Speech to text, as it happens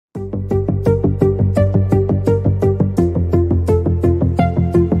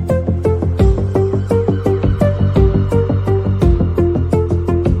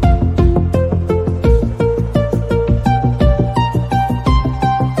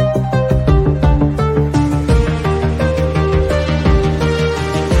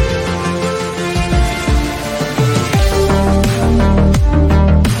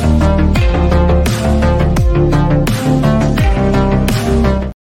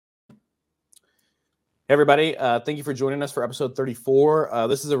Hey everybody, thank you for joining us for episode 34.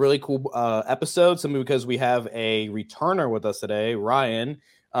 This is a really cool episode, simply because we have a returner with us today, Ryan.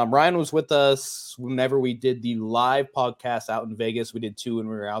 Ryan was with us whenever we did the live podcast out in Vegas. We did two when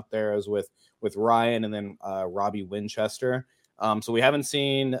we were out there. I was with Ryan and then Robbie Winchester. So we haven't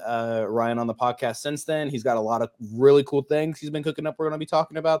seen Ryan on the podcast since then. He's got a lot of really cool things he's been cooking up we're going to be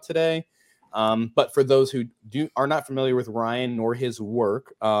talking about today. But for those who are not familiar with Ryan nor his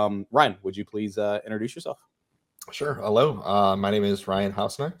work, Ryan, would you please introduce yourself? Sure. Hello. My name is Ryan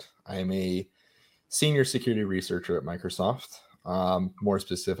Hausknecht. I am a senior security researcher at Microsoft. More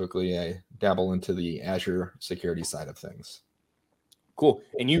specifically, I dabble into the Azure security side of things. Cool.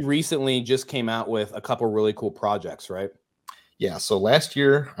 And you recently just came out with a couple really cool projects, right? Yeah. So last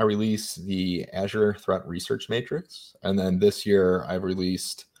year I released the Azure Threat Research Matrix. And then this year I've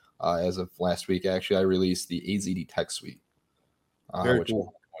released, as of last week, actually, I released the AzDetectSuite, which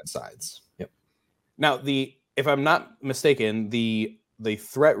cool. coincides. Yep. Now, if I'm not mistaken, the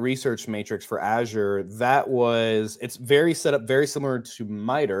threat research matrix for Azure, it's set up very similar to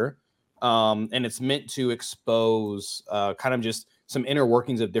MITRE, and it's meant to expose kind of just some inner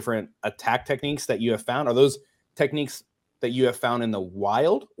workings of different attack techniques that you have found. Are those techniques that you have found in the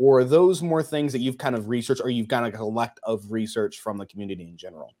wild, or are those more things that you've kind of researched, or you've got a collect of research from the community in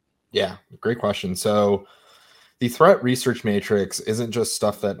general? Yeah, great question. So the threat research matrix isn't just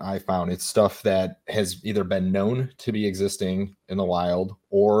stuff that I found. It's stuff that has either been known to be existing in the wild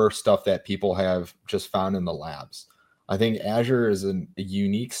or stuff that people have just found in the labs. I think Azure is a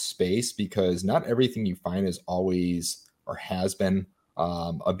unique space because not everything you find is always or has been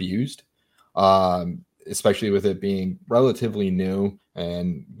abused, especially with it being relatively new.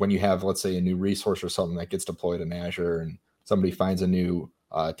 And when you have, let's say, a new resource or something that gets deployed in Azure and somebody finds a new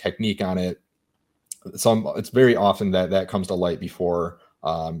technique on it, it's very often that comes to light before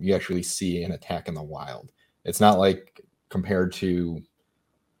you actually see an attack in the wild. It's not like compared to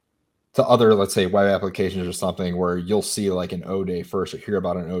other, let's say, web applications or something where you'll see like an O day first or hear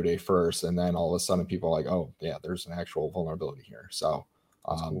about an O day first, and then all of a sudden people are like, oh yeah, there's an actual vulnerability here. So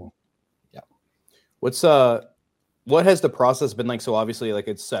cool. Yeah. What has the process been like? So obviously, like,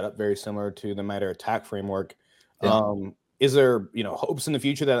 it's set up very similar to the MITRE attack framework. Yeah. Is there, hopes in the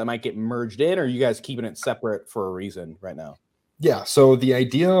future that it might get merged in, or are you guys keeping it separate for a reason right now? Yeah. So the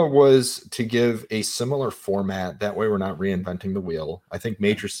idea was to give a similar format. That way we're not reinventing the wheel. I think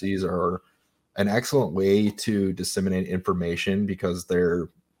matrices are an excellent way to disseminate information because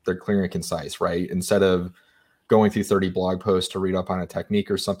they're clear and concise, right? Instead of going through 30 blog posts to read up on a technique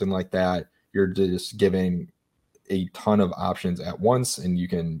or something like that, you're just giving a ton of options at once, and you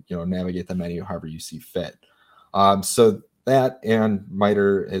can, navigate the menu however you see fit. So that and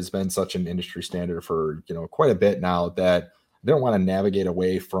MITRE has been such an industry standard for, quite a bit now that I don't want to navigate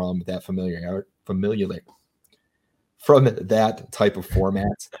away from that familiar from that type of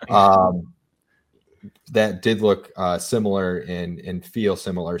format. That did look similar and feel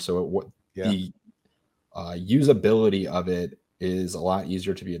similar. So the usability of it is a lot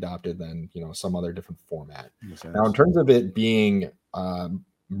easier to be adopted than, some other different format. Now, in terms of it being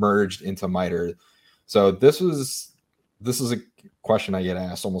merged into MITRE, so this is a question I get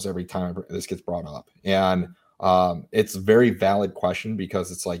asked almost every time this gets brought up. And it's a very valid question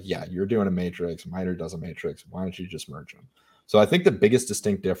because it's like, yeah, you're doing a matrix, MITRE does a matrix. Why don't you just merge them? So I think the biggest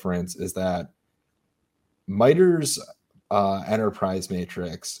distinct difference is that MITRE's enterprise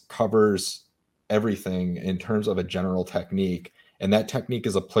matrix covers everything in terms of a general technique. And that technique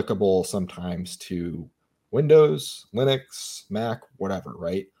is applicable sometimes to Windows, Linux, Mac, whatever,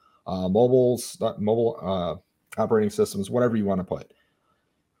 right? Mobile operating systems, whatever you want to put.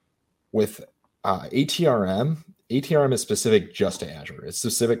 With ATRM is specific just to Azure. It's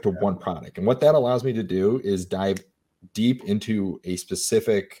specific to one product. And what that allows me to do is dive deep into a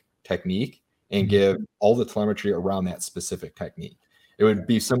specific technique and give all the telemetry around that specific technique. It would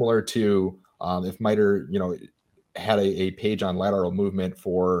be similar to if MITRE, had a page on lateral movement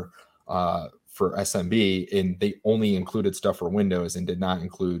for SMB, and they only included stuff for Windows and did not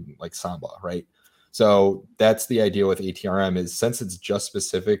include like Samba, right? So that's the idea with ATRM is since it's just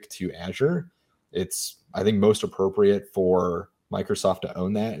specific to Azure, it's, I think, most appropriate for Microsoft to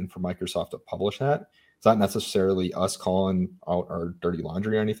own that and for Microsoft to publish that. It's not necessarily us calling out our dirty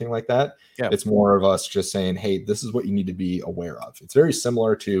laundry or anything like that. Yeah. It's more of us just saying, hey, this is what you need to be aware of. It's very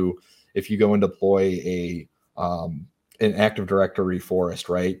similar to if you go and deploy an Active Directory forest,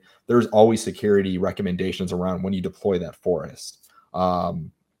 right? There's always security recommendations around when you deploy that forest.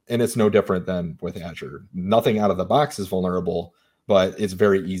 And it's no different than with Azure. Nothing out of the box is vulnerable, but it's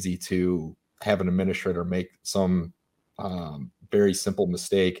very easy to have an administrator make some very simple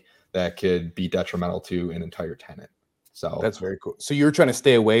mistake that could be detrimental to an entire tenant. So that's very cool. So you're trying to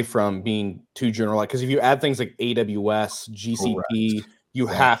stay away from being too generalized, because if you add things like AWS, GCP, you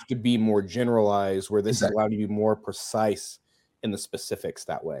have to be more generalized, where this is allowed you to be more precise in the specifics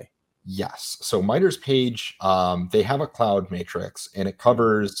that way. Yes. So MITRE's page, they have a cloud matrix, and it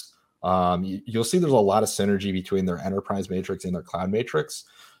covers, you'll see there's a lot of synergy between their enterprise matrix and their cloud matrix.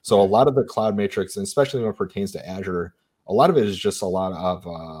 So a lot of the cloud matrix, and especially when it pertains to Azure, a lot of it is just a lot of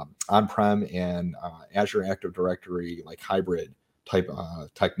on-prem and Azure Active Directory, like hybrid type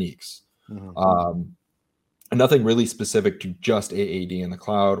techniques. Nothing really specific to just AAD in the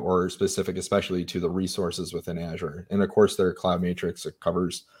cloud, or specific especially to the resources within Azure. And of course, their cloud matrix, it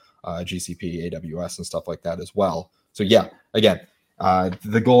covers GCP, AWS, and stuff like that as well. So yeah, again,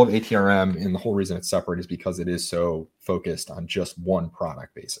 the goal of ATRM and the whole reason it's separate is because it is so focused on just one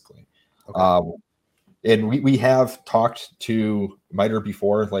product, basically. And we have talked to MITRE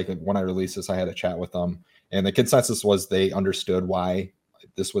before. Like when I released this, I had a chat with them, and the consensus was they understood why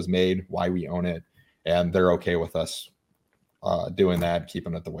this was made, why we own it, and they're okay with us doing that,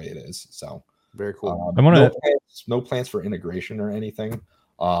 keeping it the way it is. So very cool. No plans for integration or anything.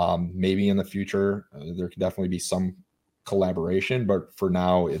 Maybe in the future there could definitely be some collaboration, but for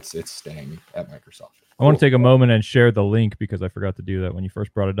now it's staying at Microsoft. I want to take a moment and share the link, because I forgot to do that when you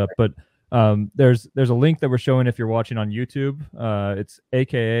first brought it up. But there's a link that we're showing if you're watching on YouTube. It's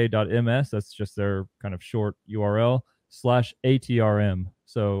aka.ms. That's just their kind of short URL /ATRM.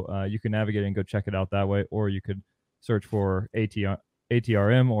 So you can navigate and go check it out that way, or you could search for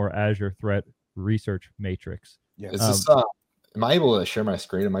ATRM or Azure Threat Research Matrix. Yeah. Is this, am I able to share my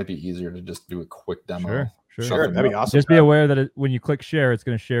screen? It might be easier to just do a quick demo. Sure. That'd be awesome. Just be aware that when you click share, it's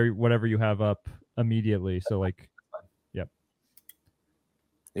going to share whatever you have up immediately. So like, yep.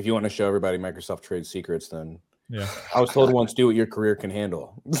 If you want to show everybody Microsoft trade secrets, then yeah. I was told once, do what your career can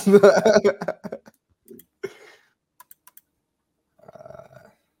handle.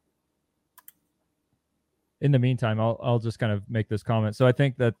 In the meantime, I'll just kind of make this comment. So I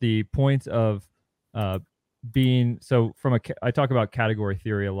think that the point of being, so I talk about category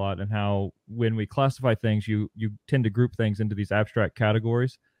theory a lot, and how when we classify things, you tend to group things into these abstract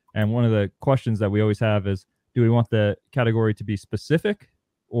categories. And one of the questions that we always have is, do we want the category to be specific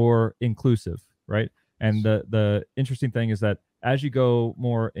or inclusive, right? And the interesting thing is that as you go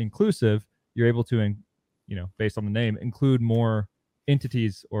more inclusive, you're able to, based on the name, include more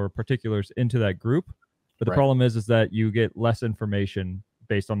entities or particulars into that group. But the problem is that you get less information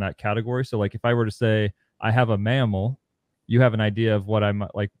based on that category. So like if I were to say I have a mammal, you have an idea of what I'm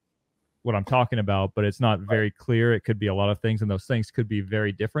talking about, but it's not very clear. It could be a lot of things, and those things could be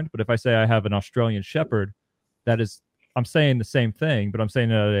very different. But if I say I have an Australian Shepherd, I'm saying the same thing, but I'm saying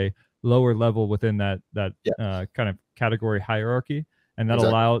it at a lower level within that kind of category hierarchy, and that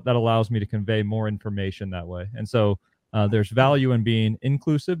allows me to convey more information that way. And so there's value in being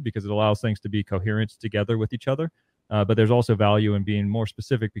inclusive, because it allows things to be coherent together with each other. But there's also value in being more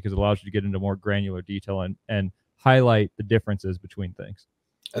specific, because it allows you to get into more granular detail and highlight the differences between things.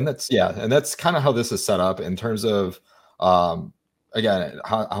 And that's kind of how this is set up in terms of, again,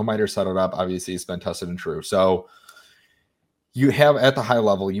 how MITRE set it up. Obviously, it's been tested and true. So you have at the high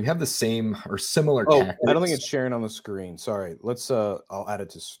level, you have the same or similar tactics. I don't think it's sharing on the screen. Sorry. Let's, I'll add it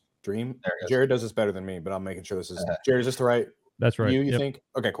to stream. Jared does this better than me, but I'm making sure this is, Jared, is this the right? That's right. You think?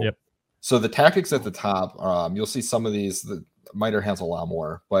 Okay, cool. Yep. So the tactics at the top, you'll see some of these. The MITRE has a lot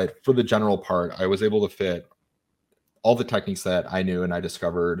more, but for the general part, I was able to fit all the techniques that I knew and I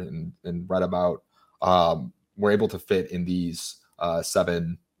discovered and read about. Were able to fit in these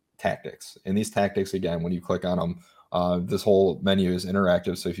 7 tactics. And these tactics, again, when you click on them, this whole menu is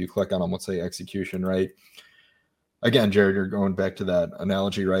interactive. So if you click on them, let's say execution, right? Again, Jared, you're going back to that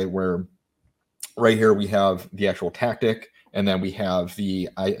analogy, right? Where right here we have the actual tactic, and then we have the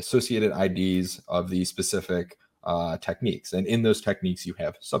associated IDs of the specific techniques. And in those techniques, you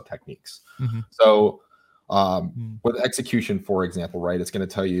have sub-techniques. Mm-hmm. So with execution, for example, right, it's going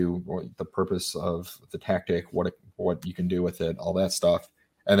to tell you the purpose of the tactic, what you can do with it, all that stuff.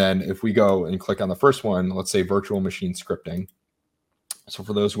 And then if we go and click on the first one, let's say virtual machine scripting. So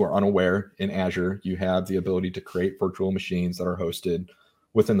for those who are unaware, in Azure, you have the ability to create virtual machines that are hosted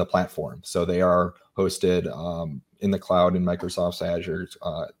within the platform. So they are hosted in the cloud in Microsoft's Azure,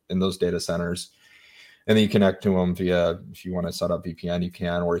 in those data centers. And then you connect to them via, if you want to set up VPN, you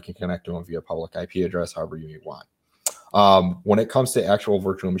can, or you can connect to them via public IP address, however you want. When it comes to actual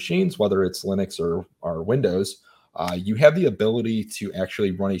virtual machines, whether it's Linux or Windows, you have the ability to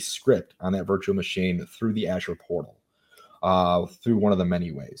actually run a script on that virtual machine through the Azure Portal, through one of the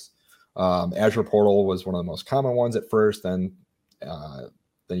many ways. Azure Portal was one of the most common ones at first, then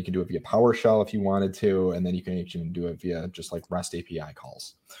Then you can do it via PowerShell if you wanted to, and then you can actually do it via just like REST API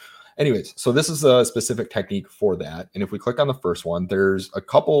calls. Anyways, so this is a specific technique for that. And if we click on the first one, there's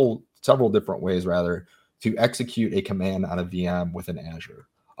several different ways rather to execute a command on a VM within Azure.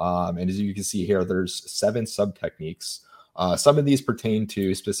 And as you can see here, there's 7 sub techniques. Some of these pertain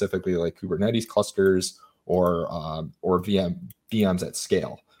to specifically like Kubernetes clusters or VMs at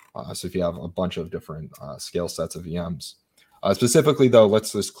scale. So if you have a bunch of different scale sets of VMs. Specifically though,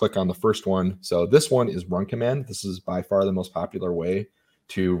 let's just click on the first one. So this one is run command. This is by far the most popular way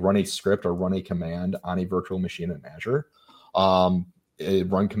to run a script or run a command on a virtual machine in Azure. A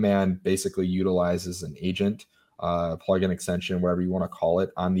run command basically utilizes an agent, plugin extension, whatever you want to call it,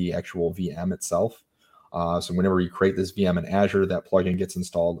 on the actual VM itself. So whenever you create this VM in Azure, that plugin gets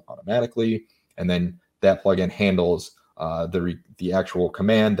installed automatically, and then that plugin handles the actual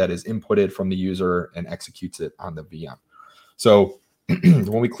command that is inputted from the user and executes it on the VM. So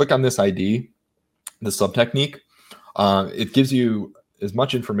when we click on this ID, the sub technique, it gives you as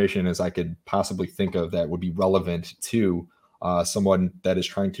much information as I could possibly think of that would be relevant to someone that is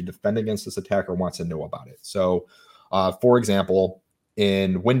trying to defend against this attack or wants to know about it. So for example,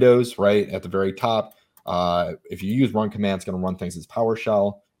 in Windows, right at the very top, if you use run command, it's going to run things as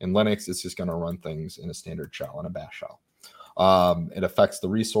PowerShell. In Linux, it's just going to run things in a standard shell, in a bash shell. It affects the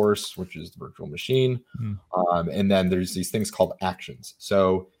resource, which is the virtual machine. And then there's these things called actions.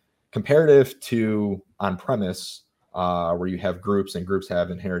 So comparative to on-premise, where you have groups and groups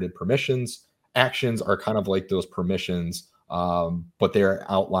have inherited permissions, actions are kind of like those permissions, but they're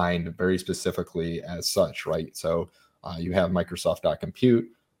outlined very specifically as such, right? So you have Microsoft.compute,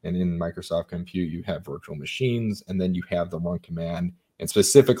 and in Microsoft Compute, you have virtual machines, and then you have the run command. And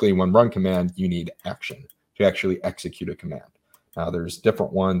specifically, when run command, you need action to actually execute a command. Now, there's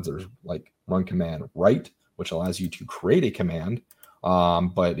different ones. There's like run command write, which allows you to create a command.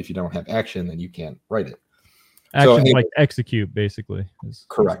 But if you don't have action, then you can't write it. Action like execute, basically.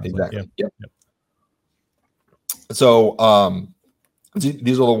 Correct, exactly. Yep. So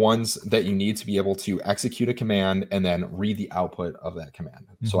these are the ones that you need to be able to execute a command and then read the output of that command.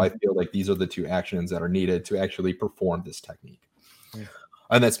 So I feel like these are the 2 actions that are needed to actually perform this technique.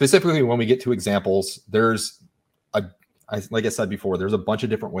 And then specifically when we get to examples, there's like I said before, there's a bunch of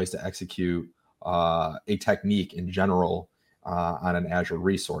different ways to execute a technique in general on an Azure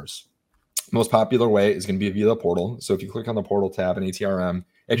resource. Most popular way is going to be via the portal. So if you click on the portal tab in ATRM,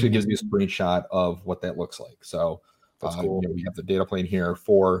 it actually gives you a screenshot of what that looks like. So cool. We have the data plane here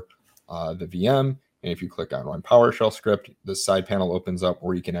for the VM. And if you click on run PowerShell script, the side panel opens up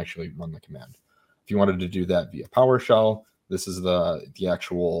where you can actually run the command. If you wanted to do that via PowerShell, this is the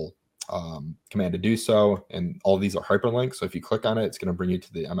actual command to do so. And all these are hyperlinks. So if you click on it, it's going to bring you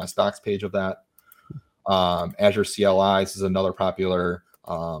to the MS Docs page of that. Azure CLI, this is another popular.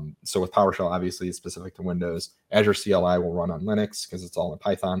 So with PowerShell, obviously it's specific to Windows. Azure CLI will run on Linux because it's all in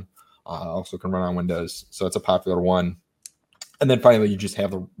Python. Also can run on Windows. So it's a popular one. And then finally, you just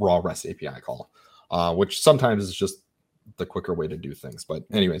have the raw REST API call, which sometimes is just the quicker way to do things. But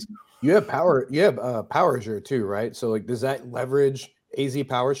anyways, you have PowerShell too, right? So like, does that leverage AZ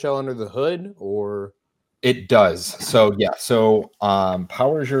PowerShell under the hood, or? It does. So yeah. So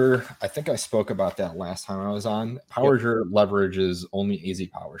PowerShell, I think I spoke about that last time I was on. PowerShell leverages only AZ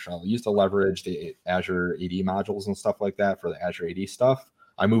PowerShell. It used to leverage the Azure AD modules and stuff like that for the Azure AD stuff.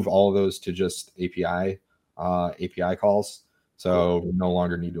 I moved all of those to just API calls. So we no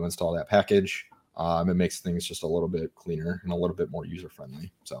longer need to install that package. It makes things just a little bit cleaner and a little bit more user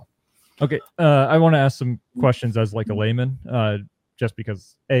friendly. So, okay, I want to ask some questions as like a layman. Just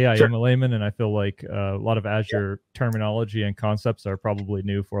because I am a layman, and I feel like a lot of Azure terminology and concepts are probably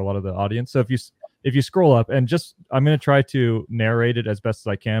new for a lot of the audience. So if you scroll up and I'm going to try to narrate it as best as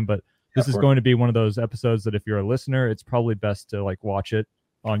I can, but this is going to be one of those episodes that if you're a listener, it's probably best to like watch it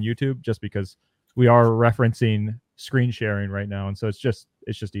on YouTube, just because we are referencing screen sharing right now, and so it's just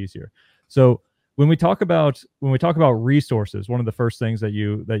easier. So when we talk about resources, one of the first things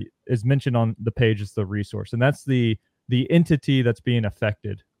that is mentioned on the page is the resource, and that's the entity that's being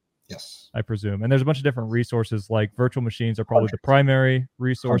affected. Yes, I presume. And there's a bunch of different resources, like virtual machines are probably the primary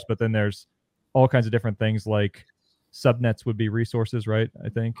resource, but then there's all kinds of different things like subnets would be resources, right? I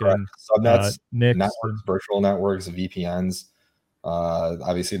think. Correct. And subnets, NICs, networks, virtual networks, VPNs,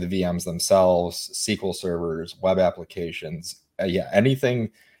 obviously the VMs themselves, SQL servers, web applications. Anything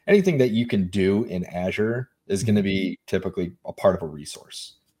that you can do in Azure is going to be typically a part of a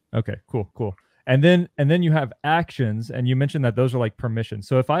resource. Okay, cool. And then you have actions, and you mentioned that those are like permissions.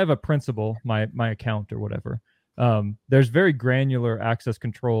 So if I have a principal, my account or whatever, there's very granular access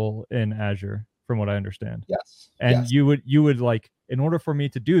control in Azure from what I understand. Yes. And you would like, in order for me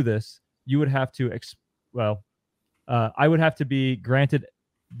to do this, you would have to I would have to be granted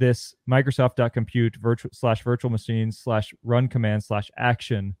this Microsoft.compute virtual machine /run command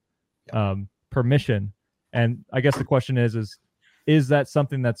 /action permission. And I guess the question is that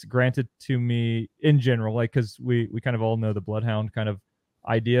something that's granted to me in general? Like, because we kind of all know the Bloodhound kind of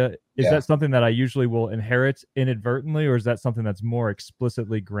idea. Is that something that I usually will inherit inadvertently, or is that something that's more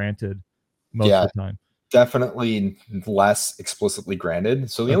explicitly granted most of the time? Definitely less explicitly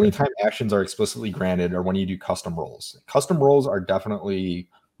granted. So the only time actions are explicitly granted are when you do custom roles. Custom roles are definitely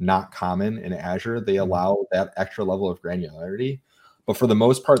not common in Azure. They allow that extra level of granularity. But for the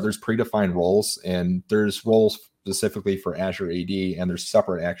most part, there's predefined roles, and there's roles specifically for Azure AD, and there's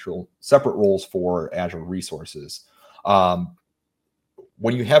separate roles for Azure resources.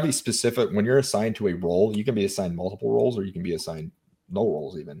 When you have when you're assigned to a role, you can be assigned multiple roles, or you can be assigned no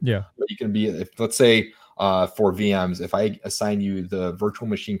roles even. Yeah. But you can be, if let's say for VMs, if I assign you the virtual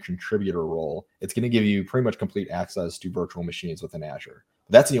machine contributor role, it's going to give you pretty much complete access to virtual machines within Azure.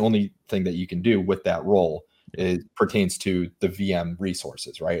 That's the only thing that you can do with that role. It pertains to the VM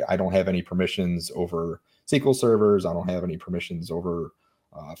resources, right? I don't have any permissions over SQL servers. I don't have any permissions over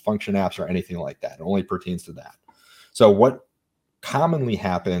function apps or anything like that. It only pertains to that. So what commonly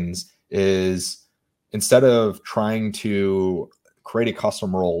happens is, instead of trying to create a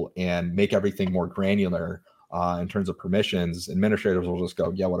custom role and make everything more granular in terms of permissions, administrators will just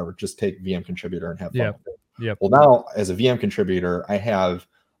go, yeah, whatever, just take VM contributor and have fun with it. Yep. Well, now as a VM contributor, I have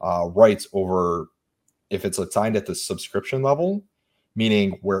rights over, if it's assigned at the subscription level,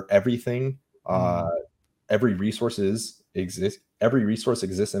 meaning where everything, every resource exists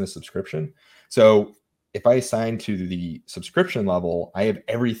in a subscription. So if I assign to the subscription level, I have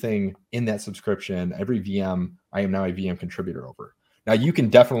everything in that subscription. Every VM, I am now a VM contributor over. Now, you can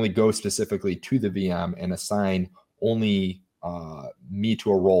definitely go specifically to the VM and assign only me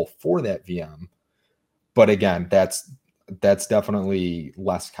to a role for that VM. But again, that's definitely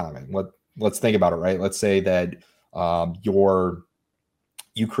less common. Let's think about it, right? Let's say that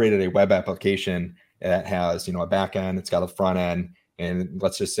you created a web application that has, a back end, it's got a front end, and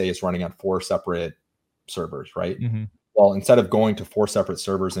let's just say it's running on 4 separate servers, right? Mm-hmm. Well, instead of going to 4 separate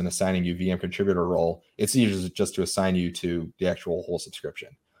servers and assigning you VM contributor role, it's easier just to assign you to the actual whole subscription.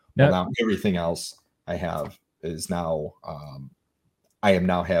 Well, now everything else I have is now I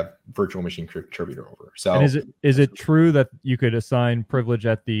now have virtual machine contributor over. So, and is it true that you could assign privilege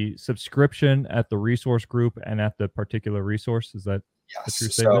at the subscription, at the resource group, and at the particular resource? Is that a true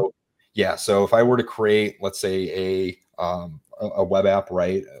statement? So if I were to create, let's say a web app,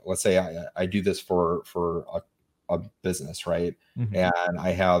 right? Let's say I do this for a business, right? Mm-hmm. And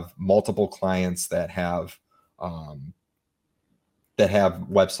I have multiple clients that have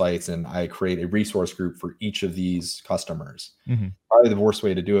websites, and I create a resource group for each of these customers. Mm-hmm. Probably the worst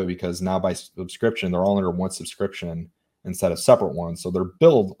way to do it, because now by subscription, they're all under one subscription instead of separate ones. So they're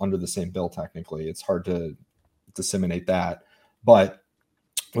billed under the same bill technically. It's hard to disseminate that. But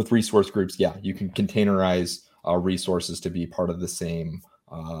with resource groups, yeah, you can containerize resources to be part of the same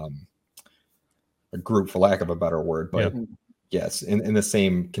group, for lack of a better word. But yes, in the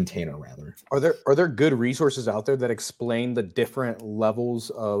same container, rather. Are there good resources out there that explain the different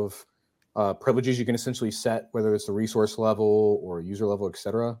levels of privileges you can essentially set, whether it's the resource level or user level,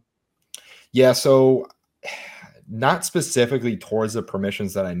 etc.? Yeah, so not specifically towards the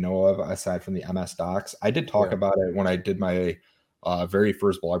permissions that I know of, aside from the MS Docs. I did talk about it when I did my very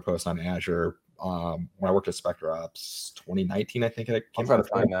first blog post on Azure when I worked at Spectre Ops 2019, I think it came out.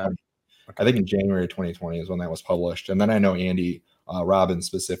 I think in January 2020 is when that was published. And then I know Andy Robbins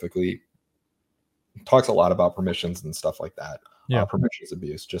specifically talks a lot about permissions and stuff like that. Permissions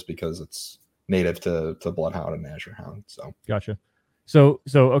abuse, just because it's native to Bloodhound and Azure Hound. So gotcha. So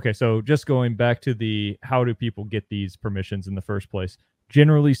just going back to the how do people get these permissions in the first place?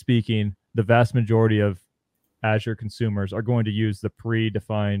 Generally speaking, the vast majority of Azure consumers are going to use the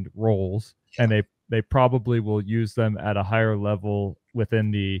predefined roles, and they probably will use them at a higher level within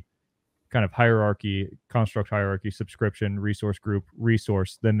the kind of construct hierarchy, subscription, resource group,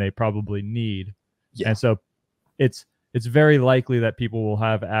 resource than they probably need. And so it's very likely that people will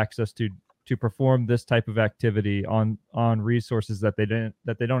have access to perform this type of activity on resources that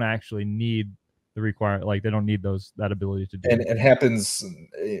they don't actually need they don't need that ability to do. And it happens,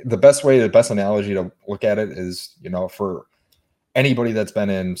 the best analogy to look at it is, for anybody that's been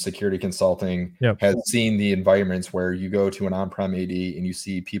in security consulting has seen the environments where you go to an on-prem AD and you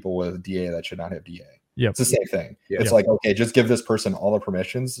see people with DA that should not have DA. It's the same thing. It's like, okay, just give this person all the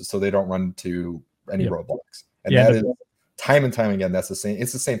permissions so they don't run to any roadblocks. And that is time and time again, that's the same.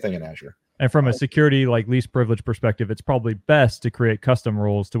 It's the same thing in Azure. And from a security, like least privilege perspective, it's probably best to create custom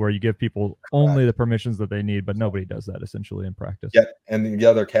roles to where you give people only the permissions that they need, but nobody does that essentially in practice. Yeah. And the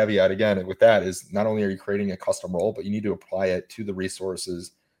other caveat again with that is not only are you creating a custom role, but you need to apply it to the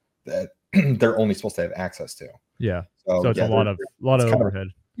resources that they're only supposed to have access to. Yeah. So it's a lot of overhead.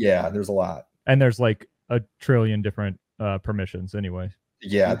 There's a lot. And there's like a trillion different permissions anyway.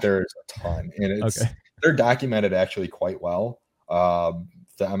 Yeah, there's a ton. And they're documented actually quite well.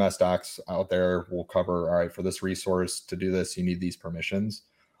 The MS docs out there will cover, all right, for this resource to do this, you need these permissions.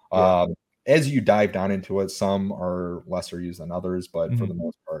 As you dive down into it, some are lesser used than others, but for the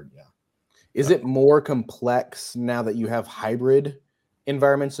most part, yeah. Is it more complex now that you have hybrid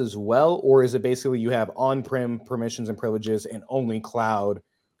environments as well? Or is it basically you have on-prem permissions and privileges and only cloud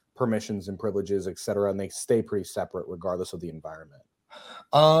permissions and privileges, et cetera, and they stay pretty separate regardless of the environment?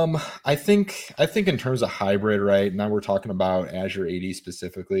 I think in terms of hybrid, right now we're talking about Azure AD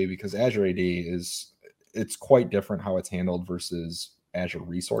specifically, because Azure AD it's quite different how it's handled versus Azure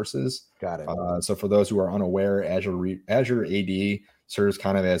resources. Got it. So for those who are unaware, Azure AD serves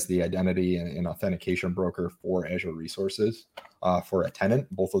kind of as the identity and authentication broker for Azure resources, for a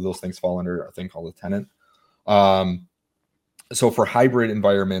tenant. Both of those things fall under a thing called a tenant. So for hybrid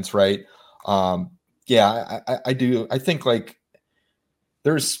environments, right? I do. I think like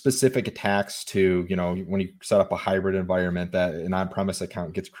there's specific attacks to, when you set up a hybrid environment that an on-premise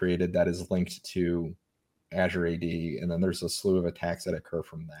account gets created that is linked to Azure AD, and then there's a slew of attacks that occur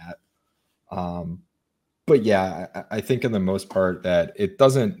from that. But yeah, I think in the most part that it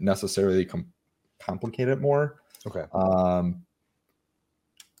doesn't necessarily complicate it more. Okay.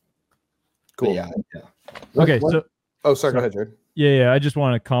 Cool. Yeah. Okay. Sorry. Go ahead, Jared. Yeah. I just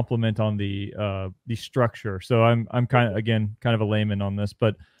want to comment on the structure. So I'm kind of a layman on this,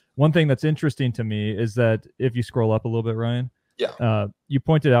 but one thing that's interesting to me is that if you scroll up a little bit, Ryan, you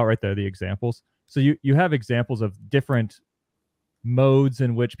pointed out right there the examples. So you have examples of different modes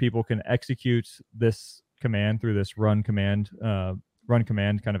in which people can execute this command through this run command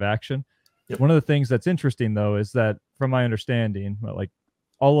kind of action. Yep. One of the things that's interesting though is that from my understanding, like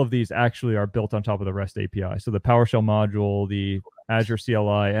all of these actually are built on top of the REST API. So the PowerShell module, the Azure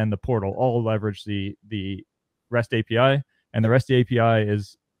CLI, and the portal all leverage the REST API. And the REST API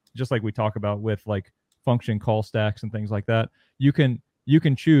is just like we talk about with like function call stacks and things like that. You can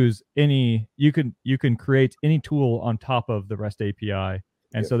choose any, you can create any tool on top of the REST API.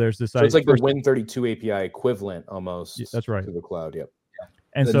 And so there's this. So it's like the Win32 API equivalent almost. Yeah, that's right. To the cloud. Yep. Yeah.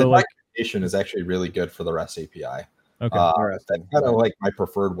 And the documentation is actually really good for the REST API. Okay. That's kind of like my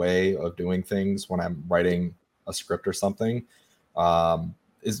preferred way of doing things when I'm writing a script or something,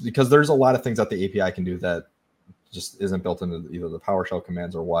 is because there's a lot of things that the API can do that just isn't built into either the PowerShell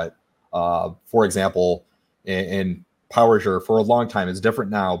commands or what. For example, in PowerShell for a long time, it's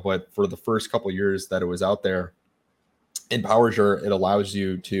different now, but for the first couple of years that it was out there, in PowerShell, it allows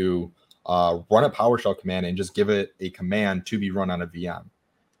you to run a PowerShell command and just give it a command to be run on a VM.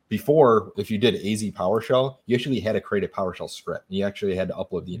 Before, if you did AZ PowerShell, you actually had to create a PowerShell script. You actually had to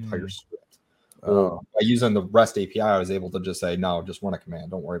upload the entire script. By using the REST API, I was able to just say, no, just run a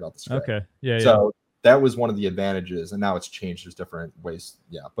command. Don't worry about the script. Okay. Yeah. So that was one of the advantages, and now it's changed. There's different ways.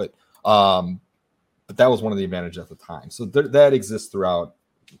 Yeah, but that was one of the advantages at the time. So that exists throughout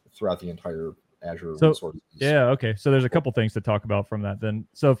the entire Azure resources. Yeah. Okay. So there's a couple things to talk about from that then.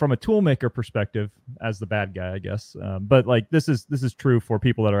 So from a toolmaker perspective, as the bad guy, I guess, but like this is true for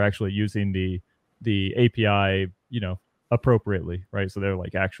people that are actually using the API, appropriately, right? So they're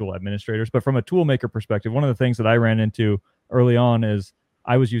like actual administrators. But from a toolmaker perspective, one of the things that I ran into early on is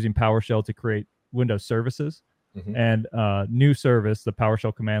I was using PowerShell to create Windows services, and new service, the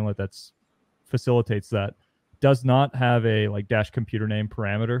PowerShell commandlet that's facilitates that, does not have a like -computer name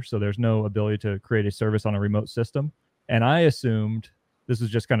parameter. So there's no ability to create a service on a remote system. And I assumed, this is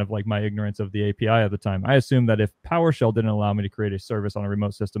just kind of like my ignorance of the API at the time, I assumed that if PowerShell didn't allow me to create a service on a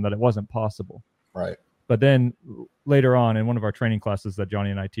remote system, that it wasn't possible. Right. But then later on in one of our training classes that Johnny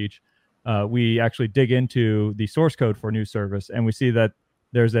and I teach, we actually dig into the source code for new service, and we see that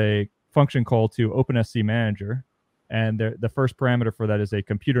there's a function call to OpenSC manager, and the first parameter for that is a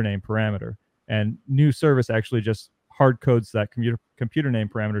computer name parameter. And new service actually just hard codes that computer name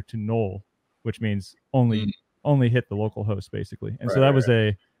parameter to null, which means only hit the local host basically. And so that was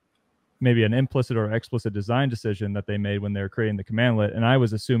maybe an implicit or explicit design decision that they made when they were creating the commandlet. And I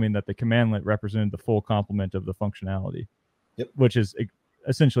was assuming that the commandlet represented the full complement of the functionality. Yep. Which is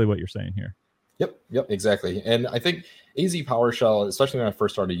essentially what you're saying here. Yep, exactly. And I think AZ PowerShell, especially when I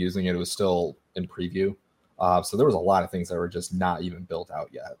first started using it, it was still in preview. So there was a lot of things that were just not even built out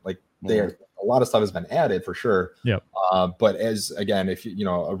yet. Like they are a lot of stuff has been added for sure. Yep. But again, if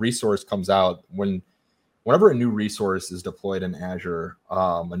a resource comes out, whenever a new resource is deployed in Azure,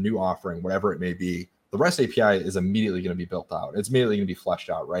 a new offering, whatever it may be, the REST API is immediately going to be built out. It's immediately going to be fleshed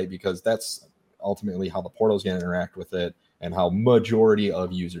out, right? Because that's ultimately how the portal is going to interact with it and how majority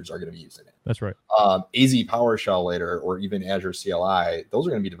of users are going to be using it. That's right. AZ PowerShell later, or even Azure CLI, those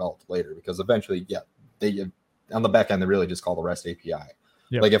are going to be developed later because eventually, they on the back end, they really just call the REST API.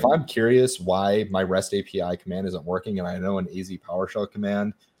 Yep. Like if I'm curious why my REST API command isn't working, and I know an AZ PowerShell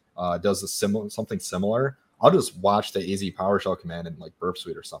command does something similar, I'll just watch the AZ PowerShell command in like Burp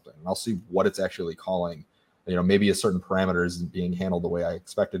Suite or something, and I'll see what it's actually calling. Maybe a certain parameter isn't being handled the way I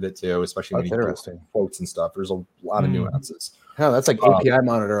expected it to, especially when you do quotes and stuff. There's a lot of nuances. Yeah, that's like API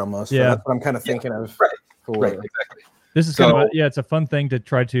monitor almost. Yeah, that's what I'm kind of thinking of. Right, exactly. This is kind of it's a fun thing to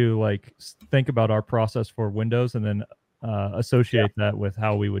try to like think about our process for Windows and then associate that with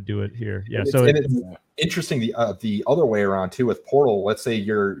how we would do it here. Yeah, so it's interesting the other way around too with Portal. Let's say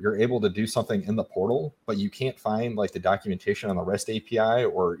you're able to do something in the portal, but you can't find like the documentation on the REST API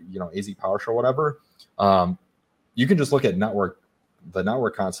or AZ PowerShell or whatever. You can just look at the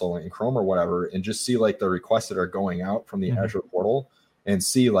network console in Chrome or whatever, and just see like the requests that are going out from the Azure portal, and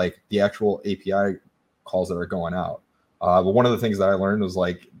see like the actual API calls that are going out. But one of the things that I learned was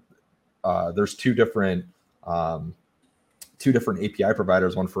like there's two different API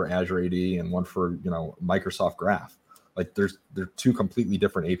providers, one for Azure AD and one for Microsoft Graph. Like they're two completely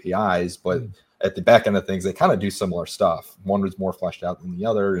different APIs, but at the back end of things, they kind of do similar stuff. One is more fleshed out than the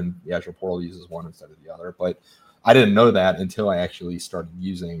other, and the Azure Portal uses one instead of the other. But I didn't know that until I actually started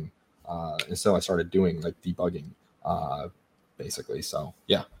using, and so I started doing like debugging, basically. So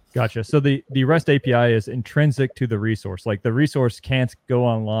yeah. Gotcha. So the REST API is intrinsic to the resource. Like the resource can't go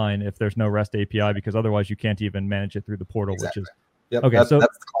online if there's no REST API, because otherwise you can't even manage it through the portal, exactly. Which is okay. That's the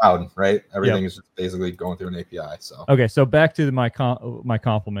cloud, right? Everything is just basically going through an API. So so back to my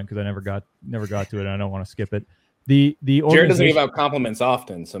compliment, because I never got to it, and I don't want to skip it. The Jared doesn't give out compliments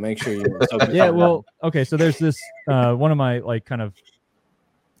often, so make sure you. Okay. So there's this one of my like kind of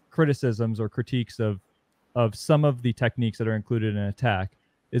criticisms or critiques of some of the techniques that are included in an attack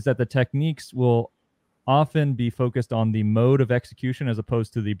is that the techniques will often be focused on the mode of execution as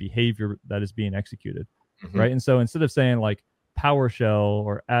opposed to the behavior that is being executed, right? And so instead of saying like PowerShell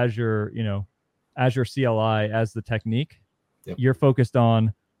or Azure, Azure CLI as the technique, you're focused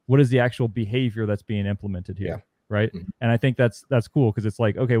on what is the actual behavior that's being implemented here, right? And I think that's cool, because it's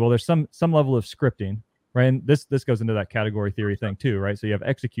like, okay, well, there's some level of scripting, right? And this goes into that category theory thing too, right? So you have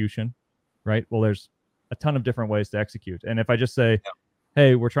execution, right? Well, there's a ton of different ways to execute, and if I just say,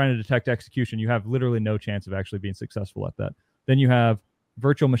 hey, we're trying to detect execution, you have literally no chance of actually being successful at that. Then you have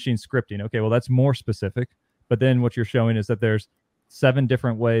virtual machine scripting. Okay, well, that's more specific. But then what you're showing is that there's 7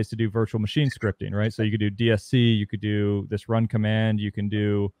 different ways to do virtual machine scripting, right? So you could do DSC, you could do this run command, you can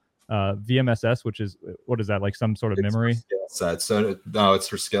do VMSS, which is, what is that, like some sort of memory? Scale sets. So no, it's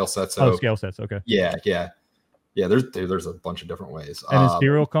for scale sets. So, scale sets. Okay. Yeah. There's a bunch of different ways. And in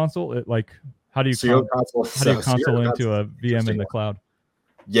serial console, how do you console into a VM in the cloud?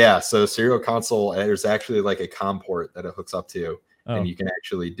 Yeah, so serial console, there's actually like a COM port that it hooks up to, and you can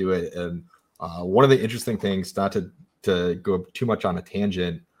actually do it. And one of the interesting things, not to go too much on a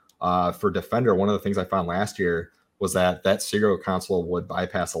tangent, for Defender, one of the things I found last year was that serial console would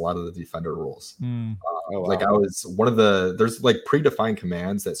bypass a lot of the Defender rules. Like there's like predefined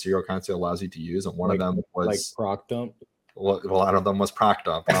commands that serial console allows you to use, and one of them was like proc dump. Well, a lot of them was proc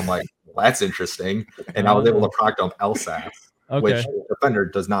dump, and I'm like, well, that's interesting. And I was able to proc dump LSAS. Which Defender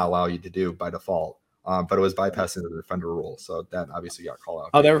does not allow you to do by default, but it was bypassing the Defender rule, so that obviously got called out.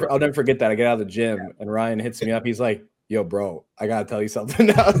 I'll never forget that. I get out of the gym and Ryan hits me up. He's like, "Yo, bro, I gotta tell you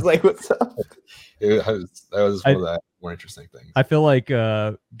something." I was like, "What's up?" That was one of the more interesting things. I feel like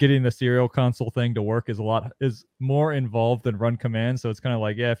getting the serial console thing to work is more involved than run commands. So it's kind of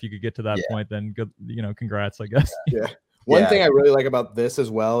like, if you could get to that point, then good, congrats, I guess. Yeah. One thing I really like about this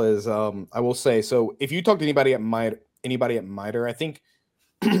as well is I will say, so if you talk to anybody at MITRE, I think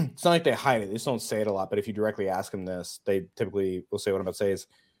it's not like they hide it. They just don't say it a lot. But if you directly ask them this, they typically will say what I'm about to say is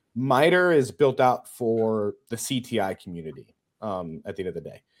MITRE is built out for the CTI community at the end of the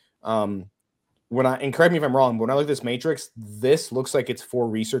day. And correct me if I'm wrong, but when I look at this matrix, this looks like it's for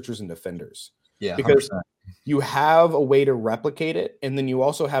researchers and defenders. Yeah, because 100%. You have a way to replicate it, and then you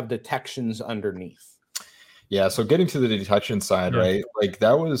also have detections underneath. Yeah, so getting to the detection side, right? Like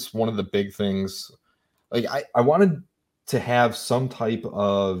that was one of the big things. Like I wanted to have some type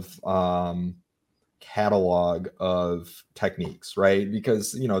of catalog of techniques, right?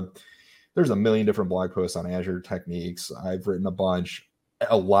 Because, there's a million different blog posts on Azure techniques. I've written a bunch.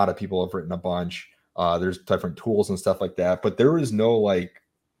 a lot of people have written a bunch. There's different tools and stuff like that, but there is no way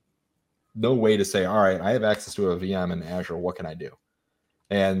to say, all right, I have access to a VM in Azure. What can I do?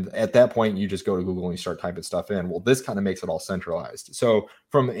 And at that point, you just go to Google and you start typing stuff in. Well, this kind of makes it all centralized. So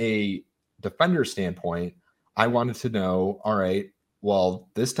from a defender standpoint, I wanted to know, all right, well,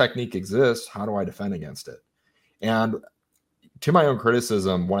 this technique exists. How do I defend against it? And to my own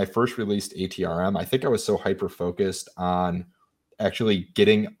criticism, when I first released ATRM, I think I was so hyper-focused on actually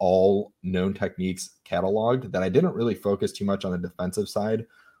getting all known techniques cataloged that I didn't really focus too much on the defensive side.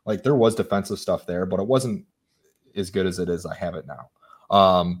 Like there was defensive stuff there, but it wasn't as good as it is I have it now.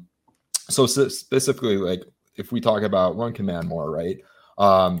 So specifically, like if we talk about run command more, right?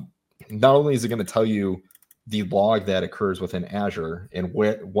 Not only is it going to tell you the log that occurs within Azure and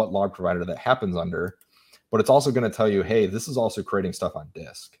what log provider that happens under, but it's also going to tell you, hey, this is also creating stuff on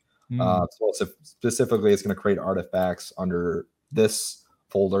disk. So specifically, it's going to create artifacts under this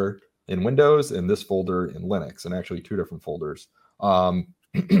folder in Windows and this folder in Linux, and actually 2 different folders.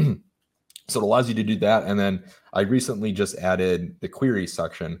 So it allows you to do that. And then I recently just added the queries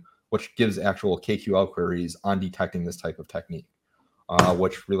section, which gives actual KQL queries on detecting this type of technique,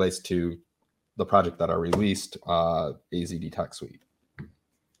 which relates to the project that I released, AzDetectSuite.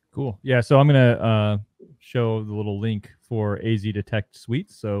 Cool. Yeah. So I'm going to show the little link for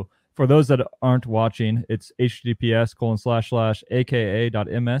AzDetectSuite. So for those that aren't watching, it's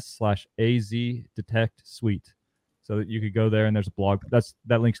https://aka.ms/AzDetectSuite. So that you could go there and there's a blog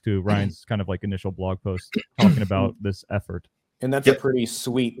that links to Ryan's kind of like initial blog post talking about this effort. And that's a pretty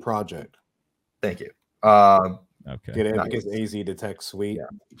sweet project. Thank you. Okay. Get it? Nice. Because AzDetectSuite. Yeah.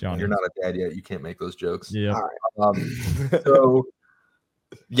 Johnny, you're not a dad yet. You can't make those jokes. Yeah. All right. So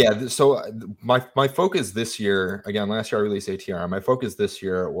yeah. So my focus this year, again, last year I released ATR. My focus this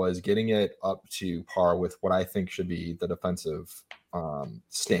year was getting it up to par with what I think should be the defensive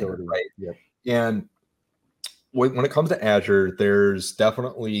standard, right? Yep. And when it comes to Azure, there's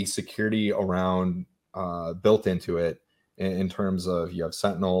definitely security around built into it in terms of you have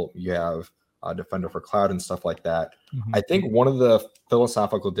Sentinel, you have Defender for Cloud and stuff like that. Mm-hmm. I think one of the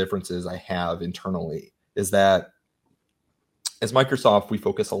philosophical differences I have internally is that as Microsoft, we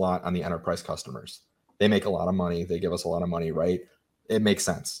focus a lot on the enterprise customers. They make a lot of money. They give us a lot of money, right? It makes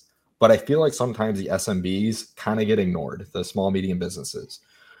sense. But I feel like sometimes the SMBs kind of get ignored, the small, medium businesses.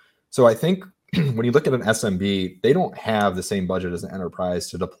 So I think when you look at an SMB, they don't have the same budget as an enterprise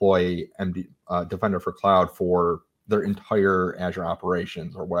to deploy Defender for Cloud for their entire Azure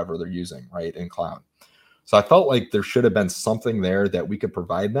operations or whatever they're using, right, in cloud. So I felt like there should have been something there that we could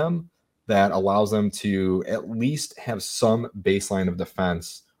provide them that allows them to at least have some baseline of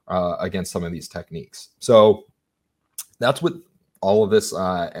defense against some of these techniques. So that's what all of this,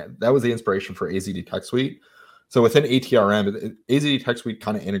 that was the inspiration for AzDetectSuite. So within ATRM, AzDetectSuite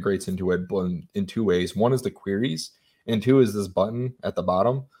kind of integrates into it in 2 ways. One is the queries, and 2 is this button at the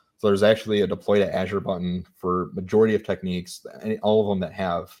bottom. So there's actually a deploy to Azure button for majority of techniques, all of them that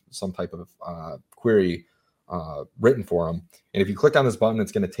have some type of query written for them. And if you click on this button,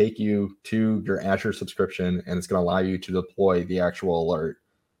 it's going to take you to your Azure subscription, and it's going to allow you to deploy the actual alert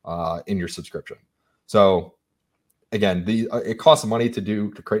in your subscription. So again, it costs money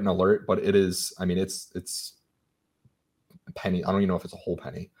to create an alert, but it is, I mean, it's a penny. I don't even know if it's a whole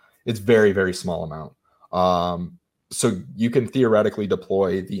penny. It's very, very small amount. So you can theoretically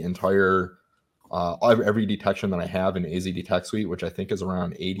deploy the entire every detection that I have in AzDetectSuite, which I think is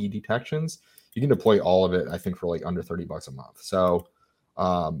around 80 detections. You can deploy all of it, I think, for like under $30 a month. So,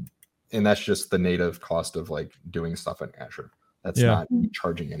 and that's just the native cost of like doing stuff in Azure. That's not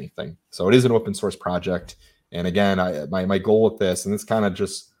charging anything. So it is an open source project. And again, my goal with this, and it's kind of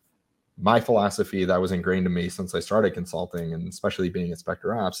just my philosophy that was ingrained in me since I started consulting, and especially being at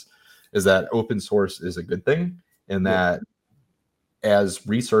Spectre Ops, is that open source is a good thing. And that as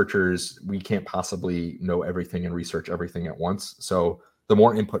researchers, we can't possibly know everything and research everything at once. So the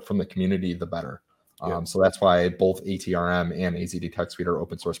more input from the community, the better. So that's why both ATRM and AzDetectSuite are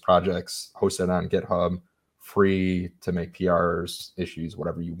open source projects hosted on GitHub, free to make PRs, issues,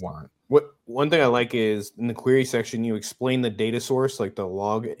 whatever you want. One thing I like is in the query section, you explain the data source, like the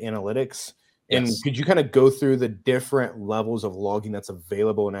log analytics. And could you kind of go through the different levels of logging that's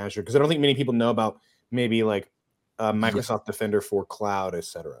available in Azure? Because I don't think many people know about maybe like Microsoft Defender for Cloud,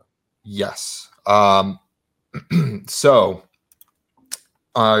 etc. Yes. So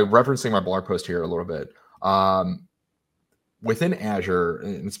referencing my blog post here a little bit, within Azure,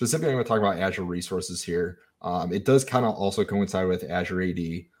 and specifically I'm going to talk about Azure resources here. It does kind of also coincide with Azure AD.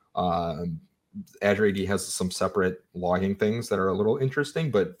 Azure AD has some separate logging things that are a little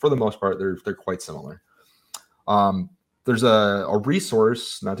interesting, but for the most part, they're quite similar. there's a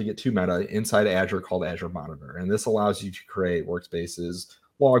resource, not to get too meta, inside Azure called Azure Monitor. And this allows you to create workspaces,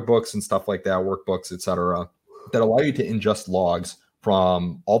 logbooks and stuff like that, workbooks, etc., that allow you to ingest logs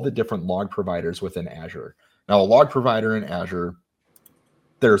from all the different log providers within Azure. Now, a log provider in Azure,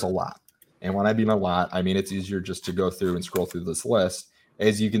 there's a lot. And when I mean a lot, I mean it's easier just to go through and scroll through this list.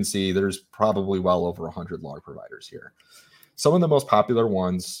 As you can see, there's probably well over 100 log providers here. Some of the most popular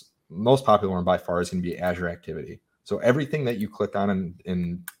one by far is going to be Azure Activity. So everything that you click on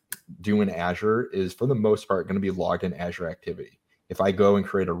and do in Azure is, for the most part, going to be logged in Azure Activity. If I go and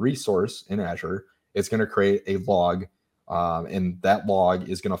create a resource in Azure, it's going to create a log, and that log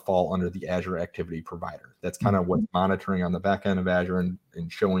is going to fall under the Azure Activity provider. That's kind of what's monitoring on the back end of Azure and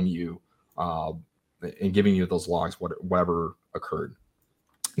showing you and giving you those logs, whatever occurred.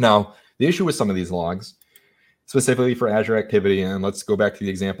 Now, the issue with some of these logs, specifically for Azure Activity, and let's go back to the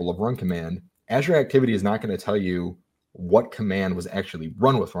example of run command, Azure Activity is not going to tell you what command was actually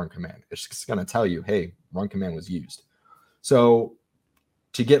run with run command. It's just going to tell you, hey, run command was used. So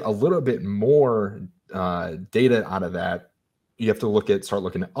to get a little bit more data out of that, you have to start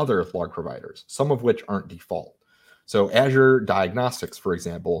looking at other log providers, some of which aren't default. So Azure Diagnostics, for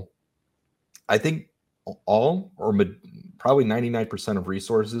example, I think probably 99% of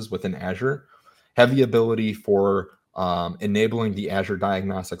resources within Azure have the ability for enabling the Azure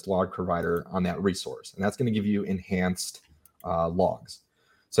Diagnostics log provider on that resource. And that's going to give you enhanced logs.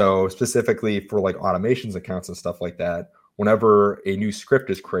 So specifically for like automations accounts and stuff like that, whenever a new script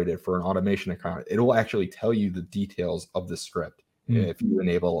is created for an automation account, it will actually tell you the details of the script if you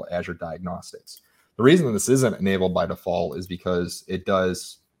enable Azure Diagnostics. The reason that this isn't enabled by default is because it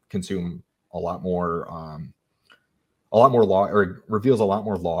does consume a lot more log, or reveals a lot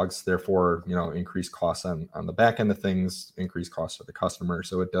more logs, therefore, increased costs on the back end of things, increased costs for the customer.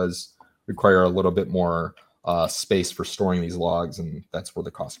 So it does require a little bit more space for storing these logs, and that's where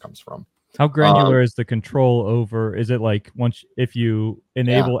the cost comes from. How granular is the control over? Is it like if you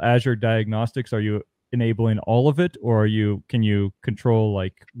enable Azure Diagnostics, are you enabling all of it, or can you control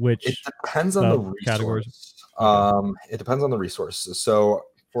like which? It depends on the resource. Categories? It depends on the resources. So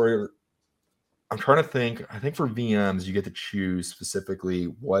I'm trying to think. I think for VMs, you get to choose specifically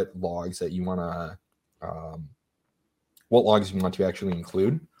what logs that you want to actually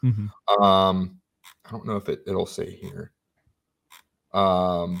include. Mm-hmm. I don't know if it'll say here.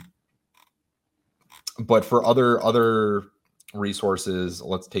 But for other resources,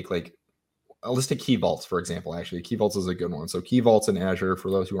 let's take Key Vaults, for example. Actually, Key Vaults is a good one. So Key Vaults in Azure,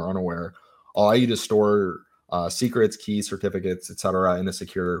 for those who are unaware, allow you to store secrets, keys, certificates, etc. in a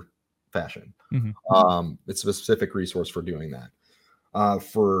secure fashion. Mm-hmm. It's a specific resource for doing that.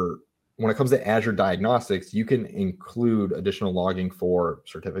 For when it comes to Azure Diagnostics, you can include additional logging for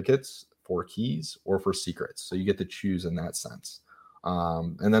certificates, for keys, or for secrets. So you get to choose in that sense.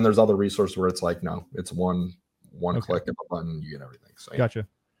 And then there's other resources where it's like, no, it's one click of a button, you get everything. So Gotcha.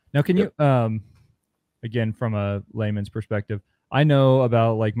 Now, can you, again, from a layman's perspective, I know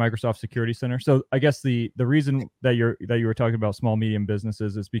about like Microsoft Security Center. So I guess the reason that you were talking about small, medium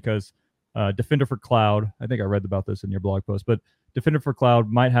businesses is because Defender for Cloud, I think I read about this in your blog post, but Defender for Cloud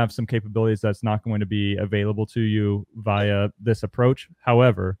might have some capabilities that's not going to be available to you via this approach.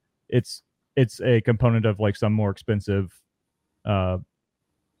 However, it's a component of like some more expensive, what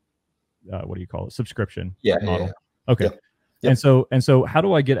do you call it? Subscription model. Yeah. Okay. Yep. And so how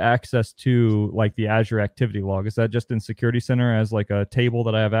do I get access to like the Azure Activity Log? Is that just in Security Center as like a table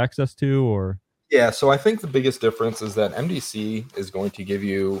that I have access to, or? Yeah, so I think the biggest difference is that MDC is going to give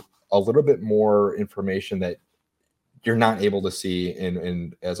you a little bit more information that you're not able to see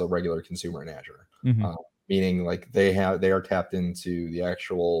in as a regular consumer in Azure. Mm-hmm. Meaning like they are tapped into the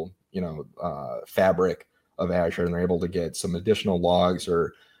actual fabric of Azure, and they're able to get some additional logs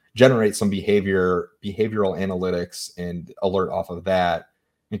or generate some behavioral analytics and alert off of that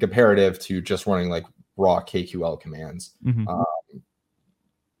in comparative to just running like raw KQL commands. Mm-hmm.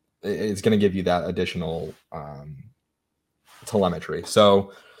 It's going to give you that additional telemetry.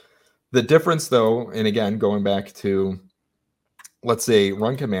 So the difference though, and again, going back to, let's say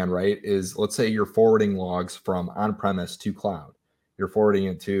run command, right, is let's say you're forwarding logs from on-premise to cloud. You're forwarding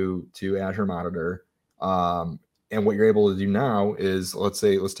it to Azure Monitor. And what you're able to do now is, let's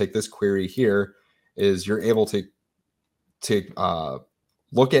take this query here, is you're able to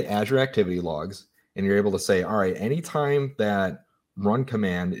look at Azure activity logs, and you're able to say, all right, anytime that run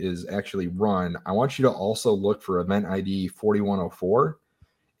command is actually run, I want you to also look for event ID 4104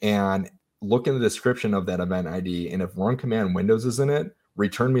 and look in the description of that event ID. And if run command Windows is in it,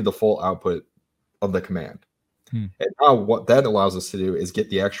 return me the full output of the command. And now what that allows us to do is get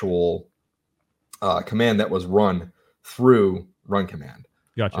the actual command that was run through run command.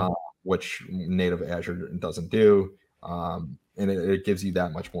 Gotcha. Which native Azure doesn't do. And it gives you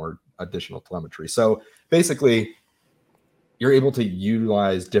that much more additional telemetry. So basically, you're able to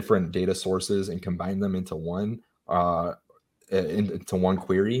utilize different data sources and combine them into one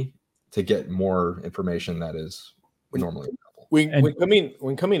query to get more information that is normally available.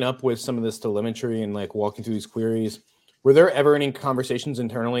 When coming up with some of this telemetry and like walking through these queries, were there ever any conversations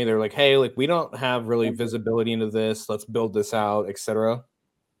internally? They're like, hey, like we don't have really visibility into this. Let's build this out, etc.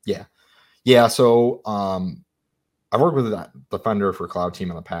 Yeah. So I've worked with the Defender for Cloud team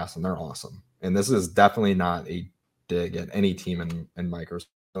in the past, and they're awesome. And this is definitely not a dig at any team in Microsoft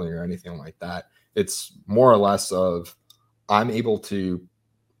or anything like that. It's more or less of I'm able to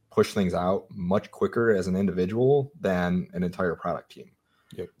push things out much quicker as an individual than an entire product team.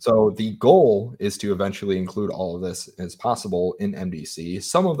 Yep. So the goal is to eventually include all of this as possible in MDC.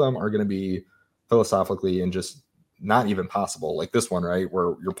 Some of them are going to be philosophically and just not even possible, like this one, right,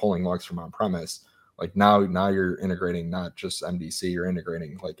 where you're pulling logs from on-premise. Like now you're integrating not just MDC, you're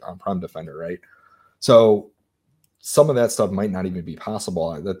integrating like on-prem Defender, right? So some of that stuff might not even be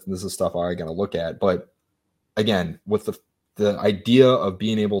possible. This is stuff I got to look at. But again, with the idea of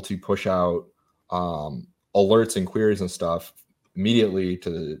being able to push out alerts and queries and stuff immediately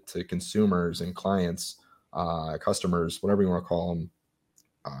to consumers and clients, customers, whatever you want to call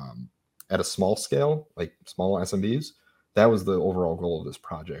them, at a small scale, like small SMBs, that was the overall goal of this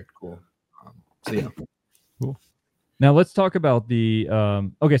project. Cool. So yeah. Cool. Now let's talk about the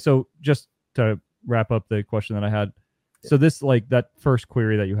okay. So just to wrap up the question that I had. So this, like that first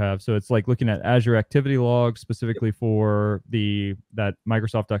query that you have, so it's like looking at Azure activity logs specifically for that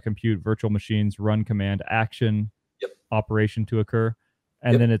Microsoft.compute virtual machines run command action operation to occur.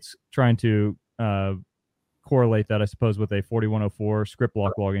 And then it's trying to correlate that, I suppose, with a 4104 script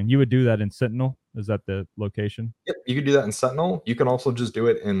block logging. You would do that in Sentinel? Is that the location? Yep, you could do that in Sentinel. You can also just do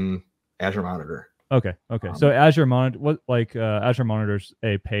it in Azure Monitor. Okay. So Azure Monitor, Azure Monitor's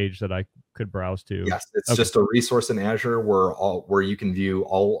a page that I could browse to. Yes, it's just a resource in Azure where you can view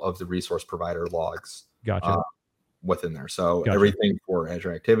all of the resource provider logs. Gotcha. Within there. So everything for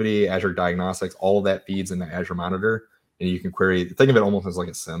Azure Activity, Azure Diagnostics, all of that feeds into Azure Monitor, and you can query. Think of it almost as like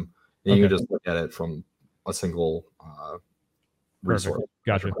a SIM, and you can just look at it from a single resource.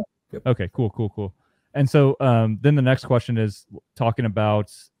 Gotcha. Yep. Okay. Cool. And so then the next question is talking about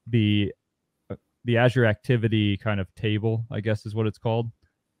the Azure Activity kind of table, I guess is what it's called.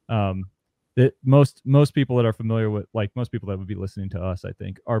 That most people that are familiar with, like most people that would be listening to us, I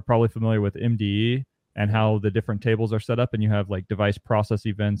think, are probably familiar with MDE and how the different tables are set up. And you have like device process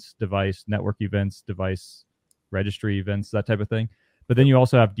events, device network events, device registry events, that type of thing. But then you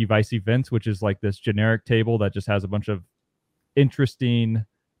also have device events, which is like this generic table that just has a bunch of interesting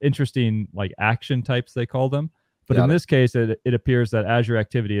like action types, they call them. But in this case, it appears that Azure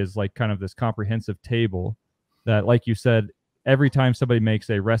Activity is like kind of this comprehensive table that, like you said, every time somebody makes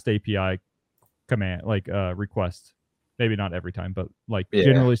a REST API command, like request, maybe not every time, but like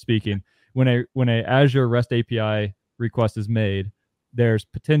generally speaking, when a Azure REST API request is made, there's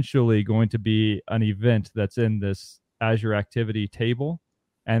potentially going to be an event that's in this Azure Activity table,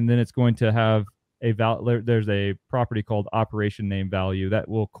 and then it's going to have there's a property called operation name value that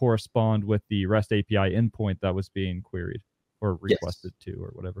will correspond with the REST API endpoint that was being queried or requested to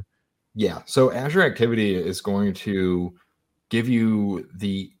or whatever. Yeah. So Azure Activity is going to give you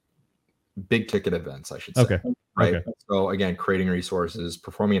the big ticket events, I should say. Okay. Right. Okay. So again, creating resources,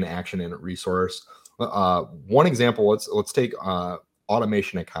 performing an action in a resource. One example, let's take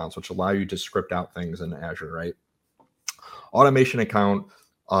automation accounts, which allow you to script out things in Azure, right? Automation account.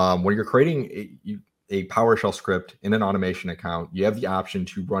 When you're creating a PowerShell script in an automation account, you have the option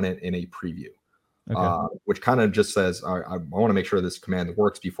to run it in a preview, which kind of just says, I want to make sure this command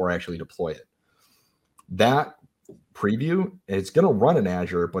works before I actually deploy it. That preview, it's going to run in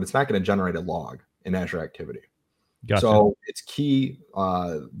Azure, but it's not going to generate a log in Azure Activity. Gotcha. So it's key.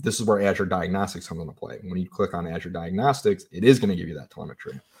 This is where Azure Diagnostics comes into play. When you click on Azure Diagnostics, it is going to give you that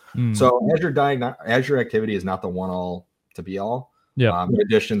telemetry. So Azure Activity is not the one-all to be all. Yeah. In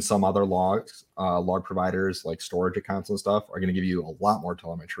addition, some other log providers like storage accounts and stuff are going to give you a lot more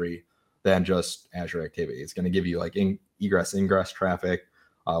telemetry than just Azure Activity. It's going to give you like egress ingress traffic,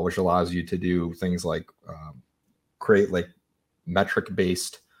 which allows you to do things like create like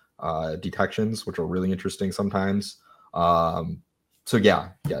metric-based detections, which are really interesting sometimes. So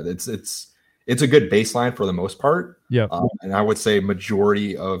yeah, it's a good baseline for the most part. Yeah. And I would say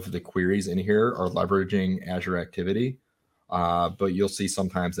majority of the queries in here are leveraging Azure Activity. But you'll see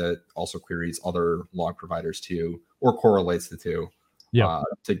sometimes that also queries other log providers too, or correlates the two,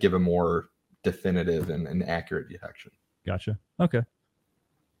 to give a more definitive and accurate detection. Gotcha. Okay.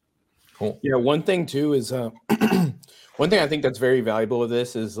 Cool. Yeah. One thing too is one thing I think that's very valuable with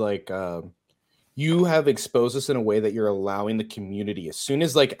this is like you have exposed us in a way that you're allowing the community. As soon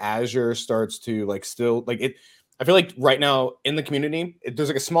as like Azure starts to like still like it, I feel like right now in the community, there's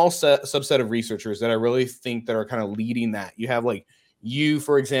like a small subset of researchers that I really think that are kind of leading that. You have like you,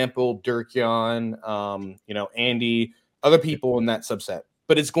 for example, Dirkjan, Andy, other people in that subset,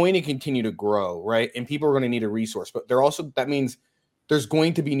 but it's going to continue to grow, right? And people are going to need a resource, but that means there's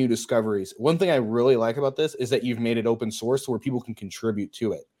going to be new discoveries. One thing I really like about this is that you've made it open source where people can contribute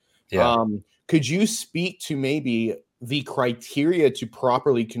to it. Yeah. Could you speak to maybe the criteria to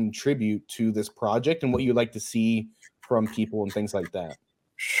properly contribute to this project and what you'd like to see from people and things like that?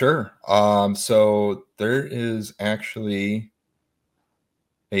 Sure. So there is actually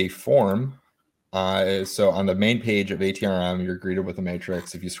a form. So on the main page of ATRM, you're greeted with a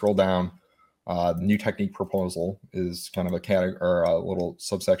matrix. If you scroll down, new technique proposal is kind of a category or a little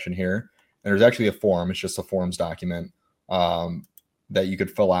subsection here. And there's actually a form. It's just a forms document that you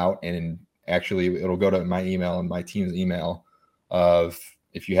could fill out, and actually it'll go to my email and my team's email of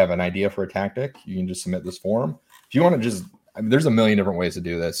if you have an idea for a tactic, you can just submit this form. If you want to there's a million different ways to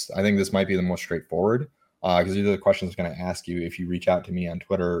do this. I think this might be the most straightforward because these are the questions I'm going to ask you if you reach out to me on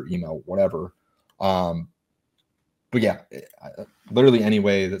Twitter, email, whatever. But yeah, literally any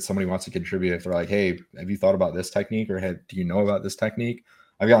way that somebody wants to contribute, if they're like, hey, have you thought about this technique, or do you know about this technique?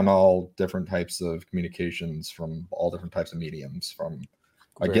 I've gotten all different types of communications from all different types of mediums, from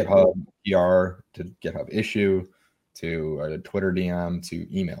a GitHub PR to GitHub issue to a Twitter DM to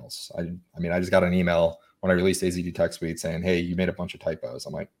emails. I mean, I just got an email when I released AzDetectSuite saying, hey, you made a bunch of typos.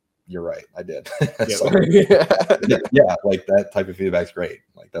 I'm like, you're right, I did. So, yeah, like that type of feedback's great.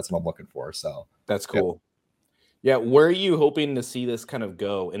 Like that's what I'm looking for. So that's cool. Yeah. Where are you hoping to see this kind of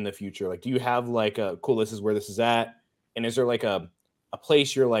go in the future? Like, do you have like a cool, this is where this is at? And is there like a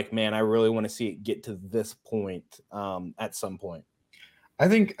place you're like, man, I really want to see it get to this point at some point? I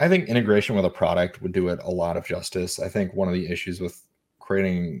think integration with a product would do it a lot of justice. I think one of the issues with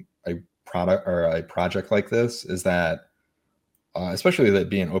creating a product or a project like this is that, especially that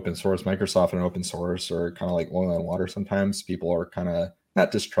being open source, Microsoft and open source are kind of like oil and water. Sometimes people are kind of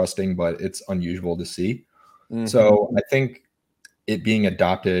not distrusting, but it's unusual to see. Mm-hmm. So I think it being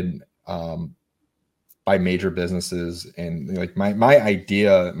adopted by major businesses, and like my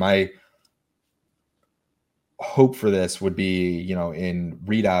idea, my hope for this would be, in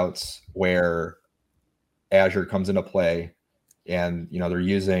readouts where Azure comes into play and, they're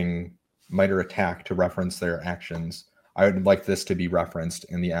using MITRE ATT&CK to reference their actions. I would like this to be referenced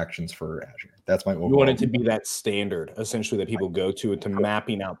in the actions for Azure. That's my overall. You want it to be that standard, essentially, that people go to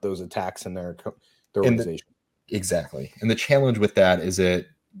mapping out those attacks in their organization. Exactly. And the challenge with that is it,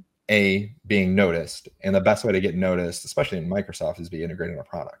 being noticed. And the best way to get noticed, especially in Microsoft, is be integrated in a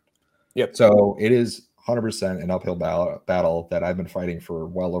product. Yep. So it is 100% an uphill battle that I've been fighting for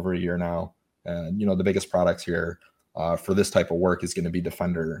well over a year now. And, the biggest products here for this type of work is going to be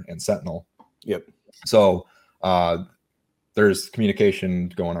Defender and Sentinel. Yep. So there's communication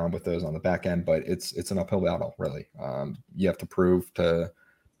going on with those on the back end, but it's an uphill battle, really. You have to prove to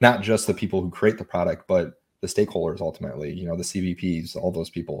not just the people who create the product, but the stakeholders ultimately, the CVPs, all those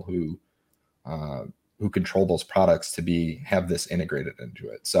people who control those products to have this integrated into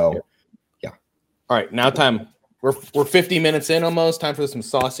it. So, yeah. All right, now time. We're 50 minutes in almost. Time for some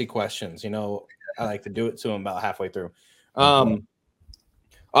saucy questions. I like to do it to them about halfway through.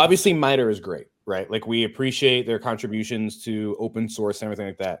 Obviously, MITRE is great, right? Like we appreciate their contributions to open source and everything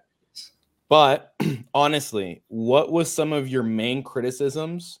like that. But honestly, what was some of your main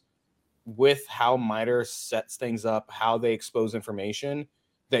criticisms with how MITRE sets things up, how they expose information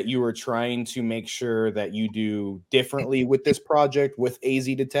that you were trying to make sure that you do differently with this project with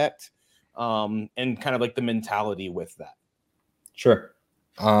AzDetect, and kind of like the mentality with that? Sure.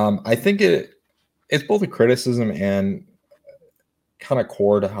 I think it's both a criticism and kind of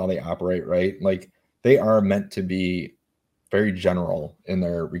core to how they operate, right? Like they are meant to be very general in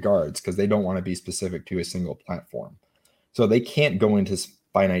their regards because they don't want to be specific to a single platform. So they can't go into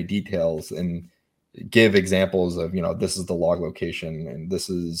finite details and give examples of, this is the log location and this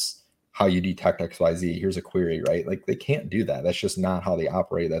is how you detect XYZ. Here's a query, right? Like they can't do that. That's just not how they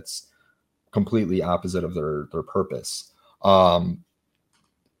operate. That's completely opposite of their purpose.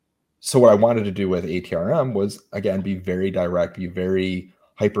 So what I wanted to do with ATRM was, again, be very direct, be very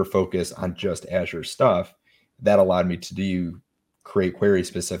hyper-focused on just Azure stuff. That allowed me to create queries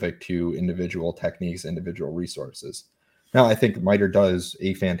specific to individual techniques, individual resources. Now, I think MITRE does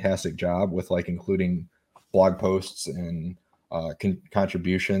a fantastic job with including blog posts and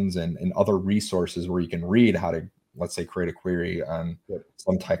contributions and other resources where you can read how to, let's say, create a query on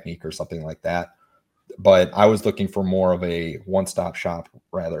some technique or something like that. But I was looking for more of a one-stop shop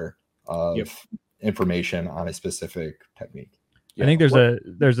rather of information on a specific technique. I think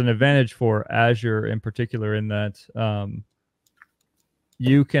there's an advantage for Azure in particular in that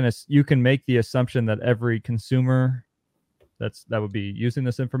you can make the assumption that every consumer that would be using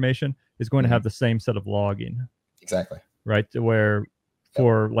this information is going to have the same set of logging. Exactly. Right.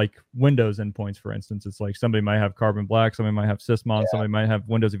 For like Windows endpoints, for instance, it's like somebody might have Carbon Black, somebody might have Sysmon, somebody might have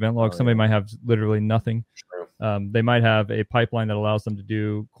Windows Event Log, somebody might have literally nothing. They might have a pipeline that allows them to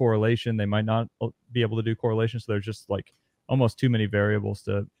do correlation. They might not be able to do correlation. So there's just like almost too many variables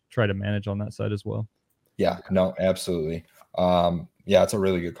to try to manage on that side as well. Yeah, no, absolutely. It's a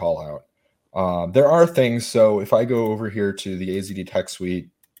really good call out. There are things. So if I go over here to the AzDetectSuite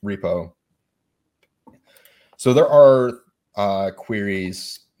repo, so there are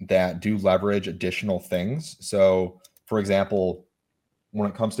queries that do leverage additional things. So for example, when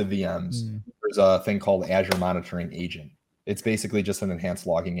it comes to VMs, there's a thing called Azure Monitoring Agent. It's basically just an enhanced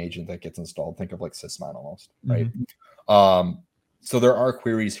logging agent that gets installed. Think of like Sysmon almost, right? So there are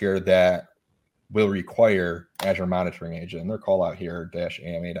queries here that will require Azure Monitoring Agent, and their call out here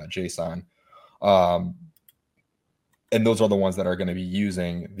 -ama.json. And those are the ones that are going to be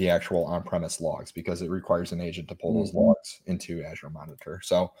using the actual on-premise logs because it requires an agent to pull those logs into Azure Monitor.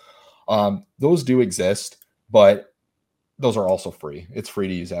 So those do exist, but those are also free. It's free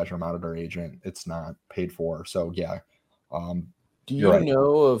to use Azure Monitor Agent. It's not paid for. So yeah. Do you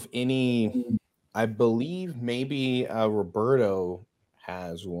know of any? I believe maybe Roberto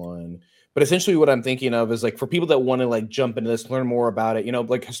has one. But essentially what I'm thinking of is like for people that want to like jump into this, learn more about it,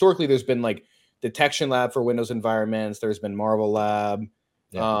 like historically there's been like Detection Lab for Windows environments. There's been Marvel Lab.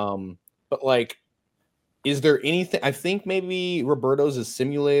 But like, is there anything? I think maybe Roberto's is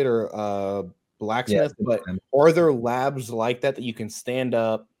Simulate or Blacksmith, but are there labs like that you can stand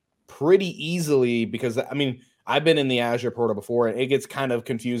up pretty easily? Because I mean, I've been in the Azure Portal before, and it gets kind of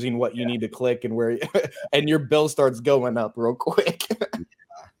confusing what you need to click and where, and your bill starts going up real quick.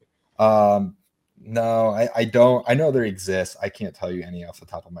 No, I don't. I know there exists. I can't tell you any off the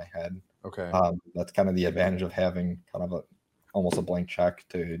top of my head. Okay. That's kind of the advantage of having kind of almost a blank check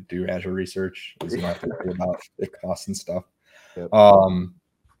to do Azure research, is you don't have to worry about the costs and stuff.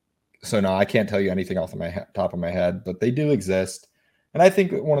 So no, I can't tell you anything off the top of my head, but they do exist. And I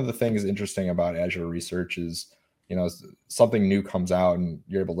think one of the things interesting about Azure research is, something new comes out and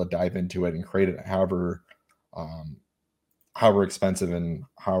you're able to dive into it and create it however expensive and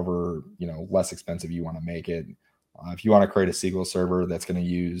however, less expensive you want to make it. If you want to create a SQL server that's going to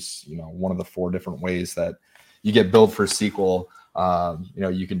use, one of the 4 different ways that you get billed for SQL,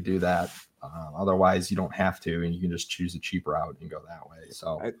 you can do that. Otherwise, you don't have to, and you can just choose a cheap route and go that way.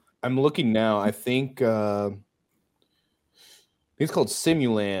 So I'm looking now. I think it's called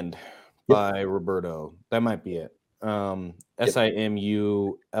Simuland by Roberto. That might be it. Simuland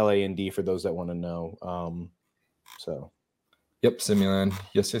for those that want to know. Yep, Simuland.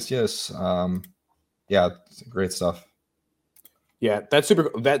 Yes. It's great stuff. Yeah, that's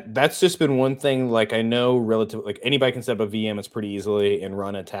super. That's just been one thing. Like I know, relative, like anybody can set up a VM. It's pretty easily and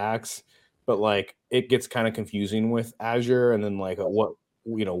run attacks, but like it gets kind of confusing with Azure. And then like what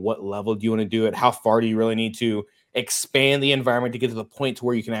level do you want to do it? How far do you really need to expand the environment to get to the point to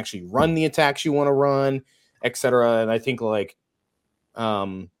where you can actually run the attacks you want to run, etc. And I think like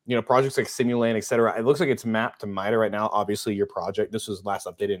projects like Simulant, etc. It looks like it's mapped to MITRE right now. Obviously, your project, this was last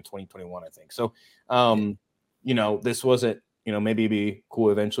updated in 2021, I think. So, this wasn't, maybe it'd be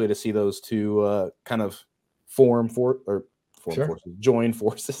cool eventually to see those two kind of join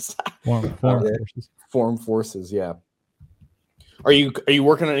forces. Form forces, yeah. Are you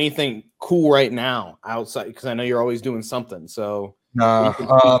working on anything cool right now outside? Because I know you're always doing something. So,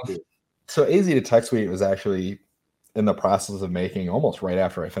 so AzDetectSuite was actually in the process of making almost right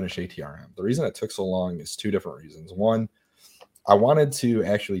after I finished ATRM. The reason it took so long is 2 different reasons. One, I wanted to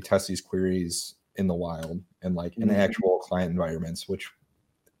actually test these queries in the wild and like in actual client environments, which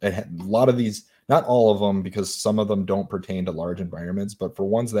it had a lot of these, not all of them, because some of them don't pertain to large environments, but for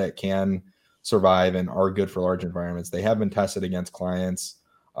ones that can survive and are good for large environments, they have been tested against clients.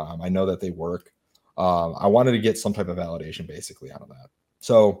 I know that they work. I wanted to get some type of validation basically out of that.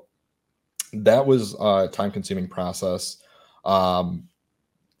 So that was a time-consuming process. And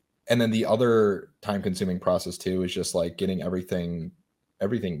then the other time-consuming process too is just like getting everything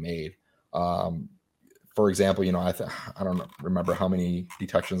made. For example, I don't remember how many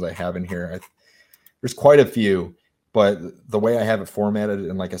detections I have in here. There's quite a few, but the way I have it formatted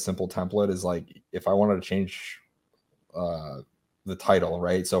in like a simple template is like if I wanted to change the title,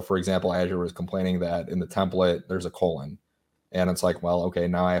 right? So for example, Azure was complaining that in the template there's a colon, and it's like, well, okay,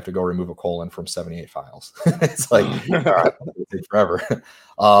 now I have to go remove a colon from 78 files. It's like, all right, it'll take forever.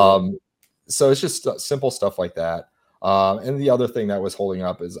 So it's just simple stuff like that. And the other thing that was holding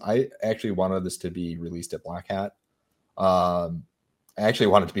up is I actually wanted this to be released at Black Hat. I actually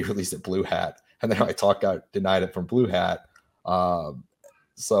wanted it to be released at Blue Hat, and then I got denied it from Blue Hat.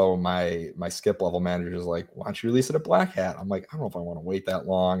 So my skip level manager is like, why don't you release it at Black Hat? I'm like, I don't know if I want to wait that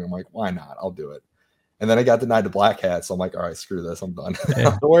long. I'm like, why not? I'll do it. And then I got denied to Black Hat, so I'm like, all right, screw this, I'm done.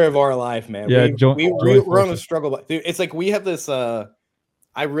 Yeah. Story of our life, man. Yeah, we're on a struggle. Dude, it's like we have this.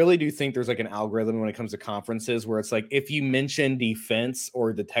 I really do think there's like an algorithm when it comes to conferences where it's like if you mention defense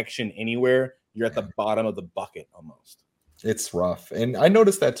or detection anywhere, you're at the bottom of the bucket almost. It's rough, and I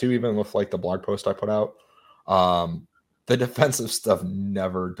noticed that too, even with like the blog post I put out. The defensive stuff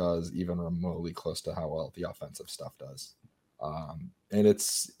never does even remotely close to how well the offensive stuff does. And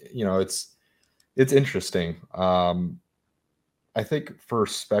it's interesting. I think for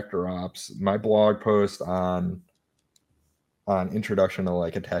Spectre Ops, my blog post on introduction to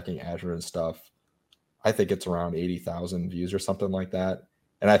like attacking Azure and stuff, I think it's around 80,000 views or something like that.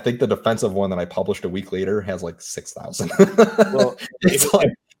 And I think the defensive one that I published a week later has like 6,000. Well, if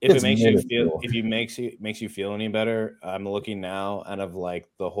it makes you feel any better, I'm looking now out of like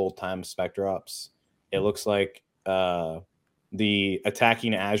the whole time Spectre Ops. It looks like the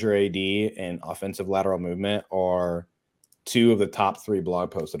attacking Azure AD and offensive lateral movement are two of the top 3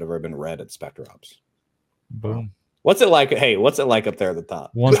 blog posts that have ever been read at Spectre Ops. Boom. What's it like? Hey, what's it like up there at the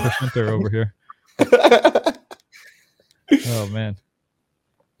top? 1% there over here. Oh man.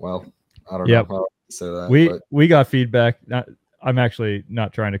 Well, I don't know how to say that. We got feedback. I'm actually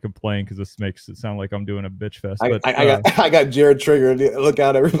not trying to complain because this makes it sound like I'm doing a bitch fest. But I got Jared triggered. Look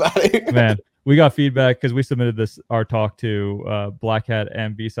out, everybody. Man, we got feedback because we submitted our talk to Black Hat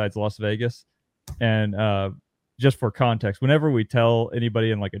and B-Sides Las Vegas. And just for context, whenever we tell anybody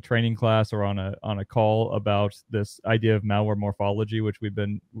in like a training class or on a call about this idea of malware morphology, which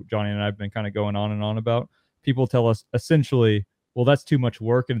Johnny and I have been kind of going on and on about, people tell us essentially, well, that's too much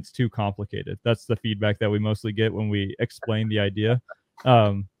work and it's too complicated. That's the feedback that we mostly get when we explain the idea.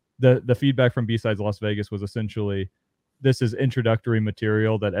 The feedback from B-Sides Las Vegas was essentially, this is introductory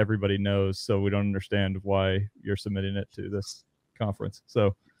material that everybody knows, so we don't understand why you're submitting it to this conference.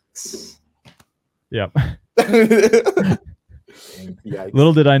 So, yeah.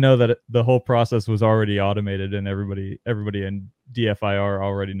 Little did I know that the whole process was already automated and everybody in DFIR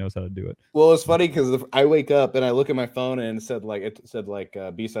already knows how to do it. Well, it's funny because I wake up and I look at my phone and it said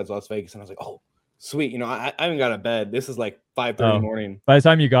B-Sides Las Vegas, and I was like, oh, sweet. I haven't got out of bed. This is like 5:30 in the morning. By the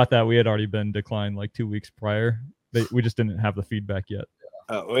time you got that, we had already been declined like 2 weeks prior. We just didn't have the feedback yet.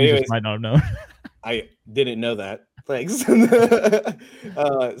 Oh, you just might not have known. I didn't know that. Thanks.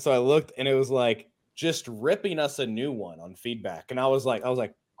 So I looked and it was like just ripping us a new one on feedback, and I was like,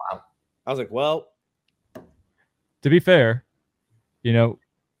 wow. I was like, well, to be fair,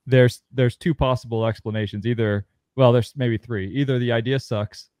 there's 2 possible explanations. There's maybe 3. Either the idea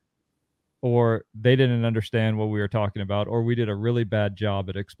sucks, or they didn't understand what we were talking about, or we did a really bad job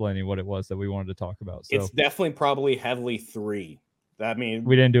at explaining what it was that we wanted to talk about. So it's definitely probably heavily 3. I mean,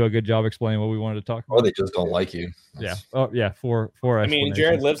 we didn't do a good job explaining what we wanted to talk about. Or they just don't like you. Yeah. Oh, yeah. Four. I mean,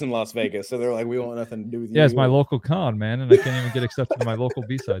 Jared lives in Las Vegas, so they're like, we want nothing to do with you. Yeah, it's my local con, man, and I can't even get accepted to my local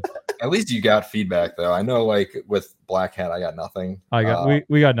B-Sides. At least you got feedback, though. I know, like with Black Hat, I got nothing. We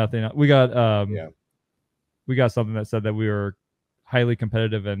got nothing. We got something that said that we were highly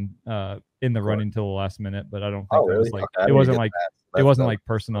competitive and in the running till the last minute, but I don't think that was like it wasn't like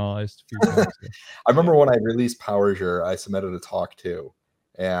personalized feedback. I remember when I released PowerShell, I submitted a talk too,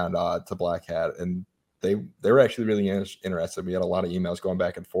 and to Black Hat, and they were actually really interested. We had a lot of emails going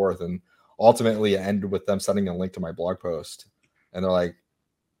back and forth, and ultimately it ended with them sending a link to my blog post, and they're like,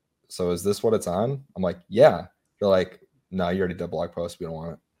 "So is this what it's on?" I'm like, "Yeah." They're like, "No, you already did a blog post. We don't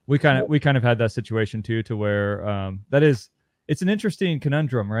want it." We kind of had that situation too, to where it's an interesting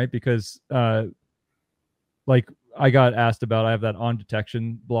conundrum, right? Because like I got asked about, I have that on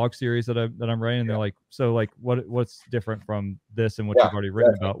detection blog series that I'm writing, and they're like, so like what's different from this and what you've already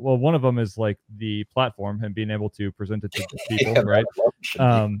written about? Well, one of them is like the platform and being able to present it to people, right?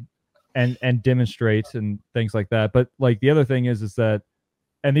 And demonstrate and things like that. But like the other thing is that,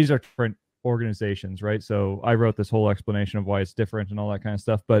 and these are different organizations, right? So I wrote this whole explanation of why it's different and all that kind of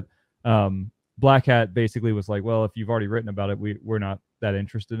stuff. But Black Hat basically was like, well, if you've already written about it, we're not that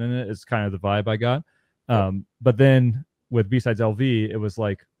interested in it. It's kind of the vibe I got. But then with B-Sides LV, it was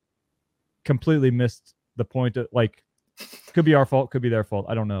like completely missed the point of, like, could be our fault, could be their fault.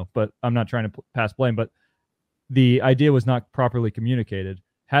 I don't know, but I'm not trying to pass blame. But the idea was not properly communicated.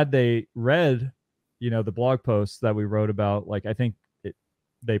 Had they read, the blog posts that we wrote about, like, I think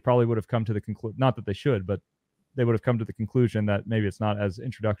they probably would have come to the conclusion, not that they should, but they would have come to the conclusion that maybe it's not as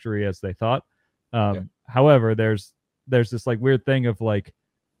introductory as they thought. However, there's this like weird thing of like,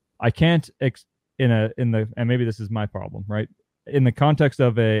 I can't and maybe this is my problem, right? In the context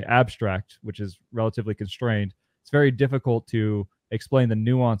of a abstract, which is relatively constrained, it's very difficult to explain the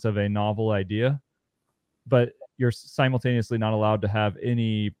nuance of a novel idea, but you're simultaneously not allowed to have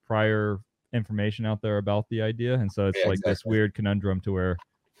any prior information out there about the idea. And so it's this weird conundrum to where,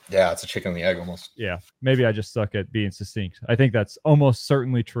 it's a chicken and the egg almost. Yeah, maybe I just suck at being succinct. I think that's almost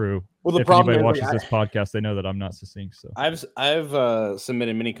certainly true. Well, the if problem anybody is, watches this podcast, they know that I'm not succinct. So I've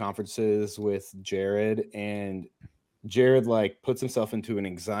submitted many conferences with Jared, and Jared like puts himself into an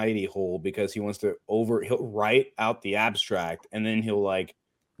anxiety hole because he wants to he'll write out the abstract and then he'll like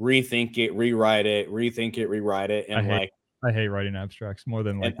rethink it, rewrite it, and I hate writing abstracts more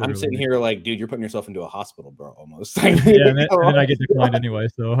than like. And I'm sitting here like, dude, you're putting yourself into a hospital, bro, almost. Yeah, and then I get declined anyway,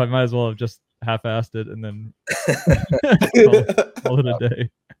 so I might as well have just half-assed it and then call it a day.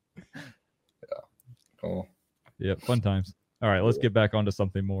 Yeah. Cool. Yeah, fun times. All right, let's get back onto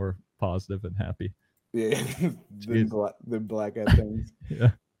something more positive and happy. Yeah, the black hat things.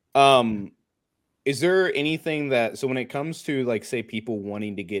 Yeah. Is there anything so when it comes to like say people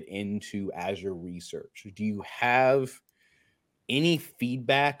wanting to get into Azure research, do you have any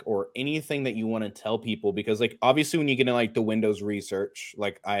feedback or anything that you want to tell people? Because like obviously when you get into like the Windows research,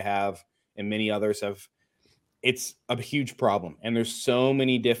 like I have and many others have, it's a huge problem, and there's so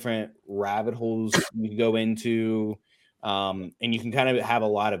many different rabbit holes you can go into, and you can kind of have a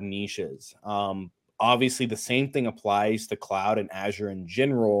lot of niches. Obviously the same thing applies to cloud and Azure in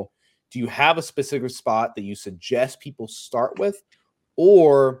general. Do you have a specific spot that you suggest people start with,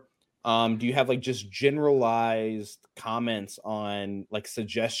 or do you have like just generalized comments on like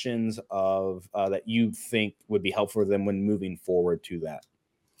suggestions of that you think would be helpful for them when moving forward to that?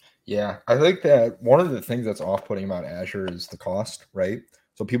 Yeah, I think that one of the things that's off-putting about Azure is the cost, right?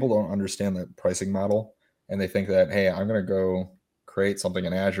 So people don't understand the pricing model, and they think that, hey, I'm going to go create something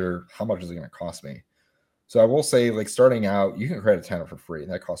in Azure. How much is it going to cost me? So I will say, like, starting out, you can create a tenant for free.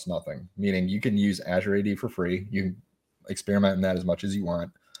 That costs nothing, meaning you can use Azure AD for free. You can experiment in that as much as you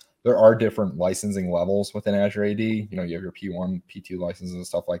want. There are different licensing levels within Azure AD. You have your P1, P2 licenses and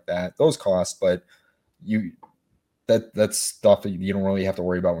stuff like that. Those cost, but that's stuff that you don't really have to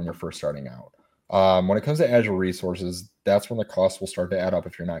worry about when you're first starting out. When it comes to Azure resources, that's when the costs will start to add up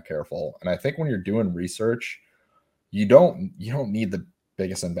if you're not careful. And I think when you're doing research, you don't need the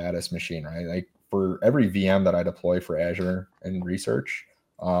biggest and baddest machine, right? Like for every VM that I deploy for Azure and research,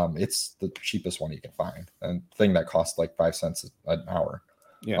 it's the cheapest one you can find, and thing that costs like 5 cents an hour.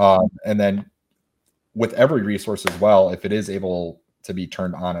 Yeah. And then with every resource as well, if it is able to be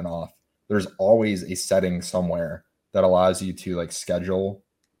turned on and off, there's always a setting somewhere that allows you to like schedule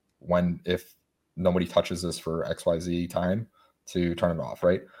if nobody touches this for XYZ time to turn it off,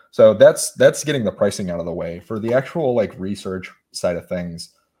 right? So that's getting the pricing out of the way. For the actual like research side of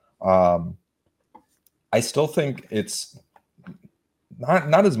things, I still think it's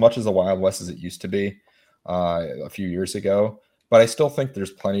not as much as the Wild West as it used to be a few years ago. But I still think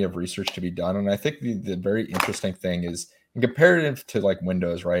there's plenty of research to be done. And I think the very interesting thing is in comparative to like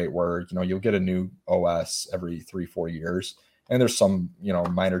Windows, right, where, you'll get a new OS every 3-4 years. And there's some,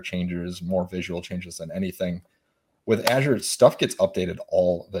 minor changes, more visual changes than anything. With Azure, stuff gets updated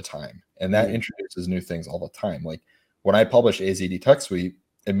all the time. And that introduces new things all the time. Like when I published AzDetectSuite,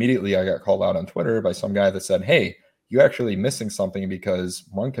 immediately I got called out on Twitter by some guy that said, hey, you're actually missing something because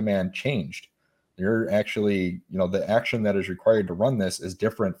run command changed. You're actually, the action that is required to run this is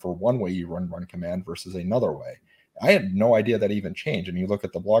different for one way you run command versus another way. I had no idea that even changed. And you look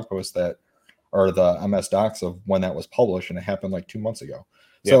at the blog post or the MS docs of when that was published, and it happened like 2 months ago.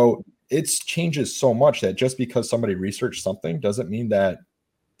 Yeah. So it changes so much that just because somebody researched something doesn't mean that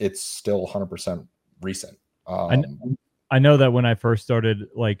it's still 100% recent. I know that when I first started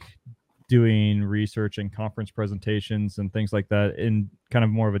like doing research and conference presentations and things like that in kind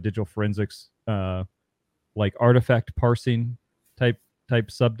of more of a digital forensics, like artifact parsing type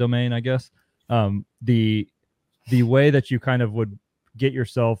subdomain, I guess. The way that you kind of would get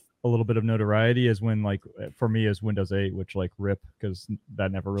yourself a little bit of notoriety is when, like, for me is Windows 8, which like rip, because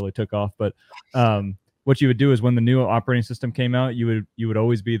that never really took off. But what you would do is when the new operating system came out, you would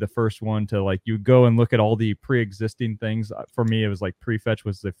always be the first one to like, you go and look at all the pre-existing things. For me, it was like prefetch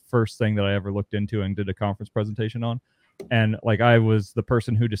was the first thing that I ever looked into and did a conference presentation on. And like, I was the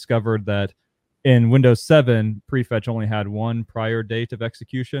person who discovered that in Windows 7, prefetch only had one prior date of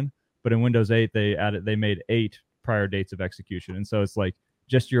execution, but in Windows 8 they made 8 prior dates of execution. And so it's like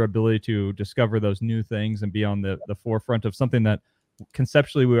just your ability to discover those new things and be on the forefront of something that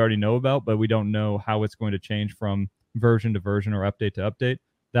conceptually we already know about, but we don't know how it's going to change from version to version or update to update.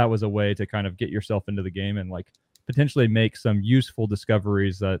 That was a way to kind of get yourself into the game and like potentially make some useful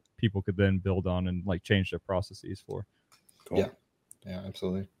discoveries that people could then build on and like change their processes for. Cool. Yeah,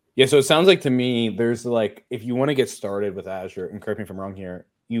 absolutely. Yeah, so it sounds like to me, there's like, if you want to get started with Azure, and correct me if I'm wrong here,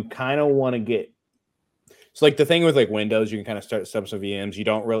 you kind of want to get, so like the thing with like Windows, you can kind of start some VMs. You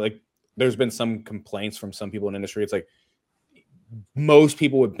don't really, like, there's been some complaints from some people in the industry. It's like most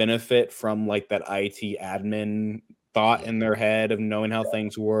people would benefit from like that IT admin thought in their head of knowing how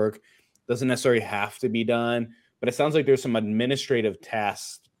things work. Doesn't necessarily have to be done, but it sounds like there's some administrative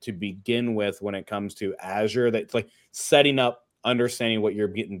tasks to begin with when it comes to Azure. That's like setting up, understanding what you're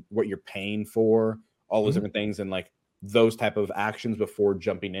getting, what you're paying for, all those different things, and like those type of actions before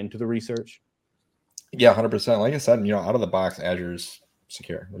jumping into the research. Yeah, 100%. Like I said, out of the box, Azure's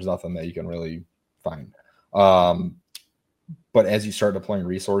secure. There's nothing that you can really find. But as you start deploying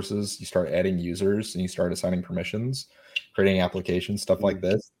resources, you start adding users and you start assigning permissions, creating applications, stuff like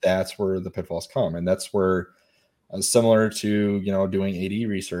this. That's where the pitfalls come. And that's where, similar to, doing AD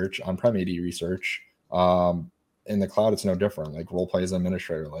research, on-prem AD research, in the cloud, it's no different. Like role play as an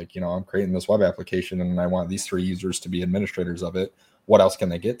administrator, like, I'm creating this web application and I want these 3 users to be administrators of it. What else can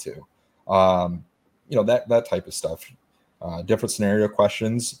they get to? That type of stuff. Different scenario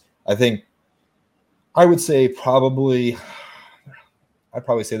questions. I would say I'd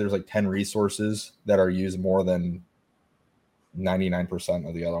probably say there's like 10 resources that are used more than 99%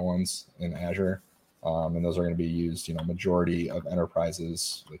 of the other ones in Azure. And those are going to be used, majority of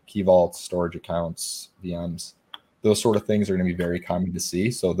enterprises, like key vaults, storage accounts, VMs. Those sort of things are going to be very common to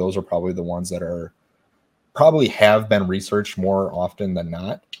see. So those are probably the ones that are probably have been researched more often than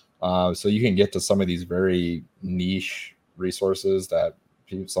not. So you can get to some of these very niche resources that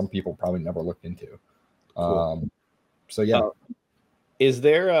some people probably never looked into. Cool. So yeah. Is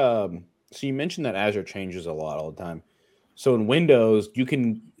there so you mentioned that Azure changes a lot all the time. So in Windows, you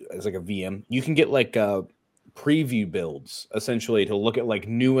can, as like a VM, you can get like preview builds essentially to look at like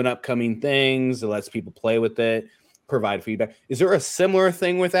new and upcoming things. It lets people play with it, provide feedback. Is there a similar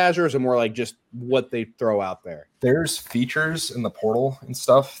thing with Azure, or is it more like just what they throw out there? There's features in the portal and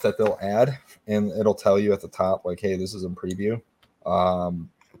stuff that they'll add, and it'll tell you at the top, like, hey, this is in preview.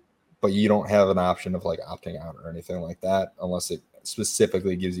 But you don't have an option of like opting out or anything like that unless it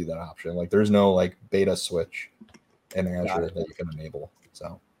specifically gives you that option. Like there's no like beta switch in Azure that you can enable.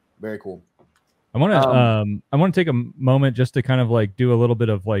 So very cool. I want to take a moment just to kind of like do a little bit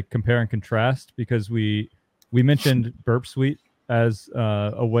of like compare and contrast, because we mentioned Burp Suite as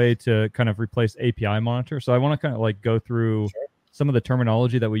a way to kind of replace API Monitor. So I want to kind of like go through some of the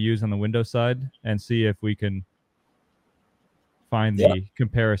terminology that we use on the Windows side and see if we can find the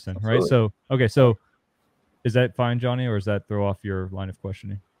comparison, right? So, okay, so is that fine, Johnny, or does that throw off your line of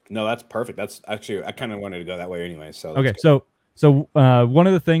questioning? No, that's perfect. That's actually, I kind of wanted to go that way anyway. So okay, so one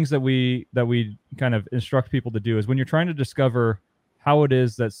of the things that we kind of instruct people to do is when you're trying to discover how it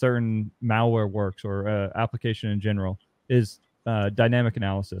is that certain malware works or application in general is dynamic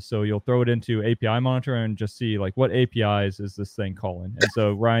analysis. So you'll throw it into API Monitor and just see like what APIs is this thing calling. And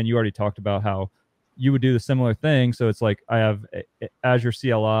so Ryan, you already talked about how you would do the similar thing. So it's like I have Azure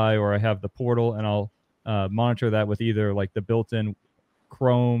CLI or I have the portal, and I'll monitor that with either like the built-in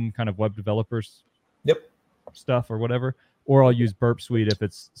Chrome kind of web developers stuff or whatever, or I'll use Burp Suite if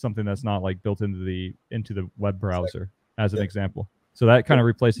it's something that's not like built into the web browser as an example. So that kind of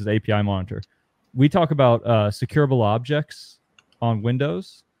replaces API Monitor. We talk about secureable objects on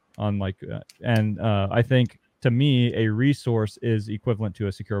Windows on like, I think to me a resource is equivalent to a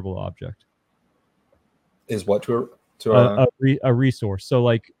secureable object. Is what to a resource. So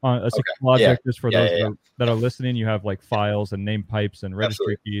like a secureable object is for those that are listening. You have like files and name pipes and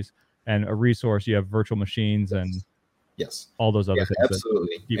registry keys, and a resource you have virtual machines and all those other things.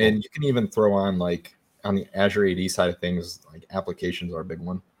 Absolutely. And you can even throw on like on the Azure AD side of things, like applications are a big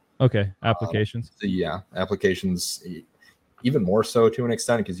one. Okay, applications. Applications even more so to an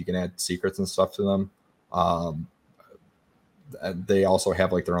extent because you can add secrets and stuff to them. They also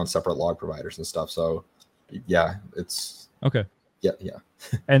have like their own separate log providers and stuff. So it's okay. Yeah.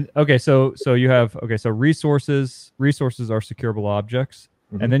 And so you have so resources are secureable objects,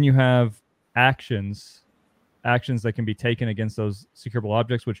 and then you have actions that can be taken against those secureable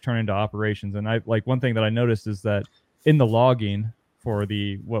objects, which turn into operations. And I like one thing that I noticed is that in the logging for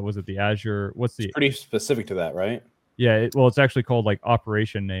the the Azure, it's pretty specific to that, right? Yeah, it's actually called like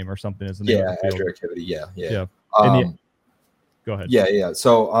operation name or something, isn't it? Azure activity. Yeah. Go ahead. Yeah.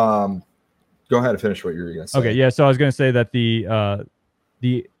 So go ahead and finish what you were going to say. Okay, yeah. So I was going to say that the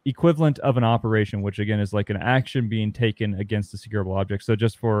equivalent of an operation, which again is like an action being taken against a secureable object. So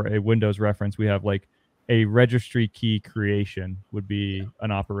just for a Windows reference, we have like a registry key creation would be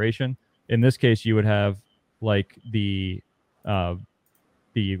an operation. In this case, you would have like the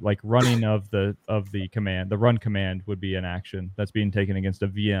like running of the command. The run command would be an action that's being taken against a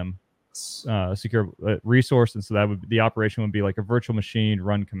VM secure resource, and so that would the operation would be like a virtual machine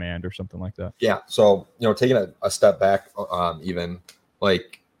run command or something like that. Yeah. So taking a step back, even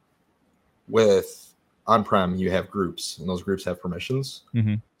like with on-prem, you have groups, and those groups have permissions.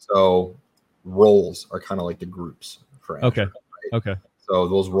 Mm-hmm. So roles are kind of like the groups for Azure. Okay. Right? Okay. So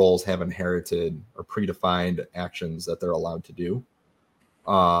those roles have inherited or predefined actions that they're allowed to do.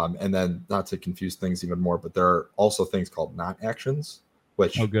 And then, not to confuse things even more, but there are also things called not actions,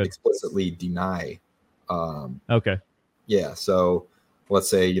 which explicitly deny. Okay. Yeah. So let's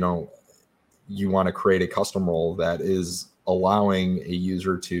say, you want to create a custom role that is allowing a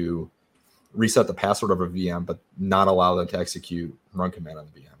user to reset the password of a VM, but not allow them to execute run command on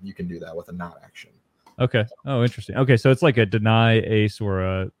the VM. You can do that with a not action. Okay. Oh, interesting. Okay. So it's like a deny ace or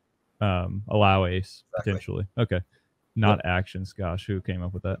a allow ace, potentially. Okay. Not actions. Gosh, who came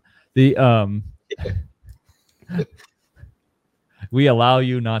up with that? The we allow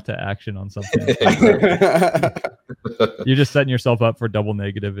you not to action on something. You're just setting yourself up for double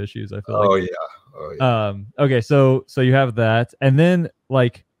negative issues, I feel like. Oh yeah. Okay, so you have that, and then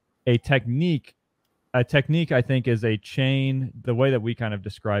like a technique I think is a chain, the way that we kind of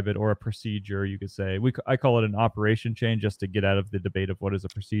describe it, or a procedure, you could say. I call it an operation chain, just to get out of the debate of what is a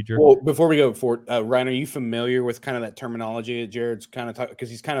procedure. Well, before we go forward, Ryan, are you familiar with kind of that terminology that Jared's kind of talking, because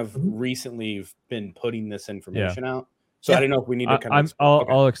he's kind of recently been putting this information out? So I don't know if we need to kind of.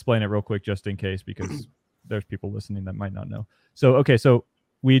 I'll explain it real quick just in case, because there's people listening that might not know. So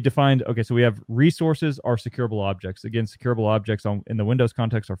we defined, so we have resources are secureable objects. Again, secureable objects in the Windows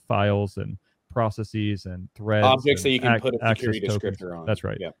context are files and processes and threads. Objects that you can put a security descriptor on. That's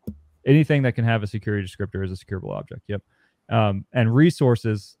right. Yep. Anything that can have a security descriptor is a secureable object. Yep. And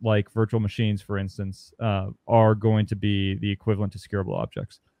resources like virtual machines, for instance, are going to be the equivalent to secureable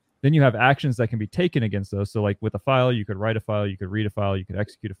objects. Then you have actions that can be taken against those. So like with a file, you could write a file, you could read a file, you could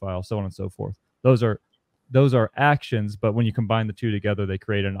execute a file, so on and so forth. Those are actions, but when you combine the two together, they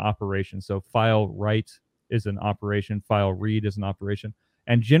create an operation. So file write is an operation, file read is an operation.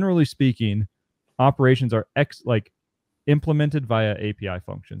 And generally speaking, operations are implemented via API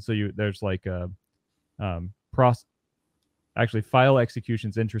functions. So there's like a actually file execution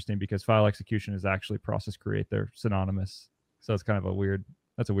is interesting because file execution is actually process create. They're synonymous. So it's kind of a weird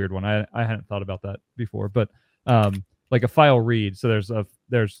one. I hadn't thought about that before, but like a file read. So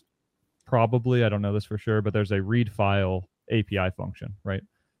there's probably, I don't know this for sure, but there's a read file API function, right?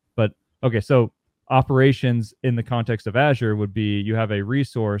 But okay, so operations in the context of Azure would be you have a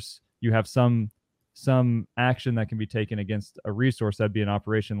resource, you have some action that can be taken against a resource. That'd be an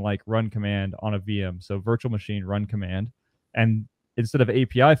operation like run command on a VM. So virtual machine run command. And instead of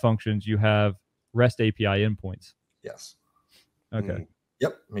API functions, you have REST API endpoints. Yes. Okay.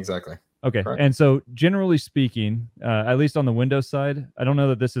 Yep, exactly. Okay. Correct. And so generally speaking, at least on the Windows side, I don't know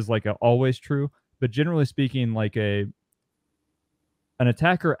that this is like always true, but generally speaking, like an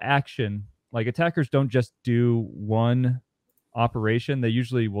attacker action, like attackers don't just do one operation. They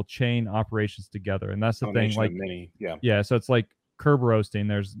usually will chain operations together. And that's the thing. Like many. Yeah. So it's like curb roasting.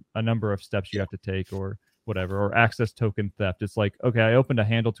 There's a number of steps you have to take or whatever, or access token theft. It's like, okay, I opened a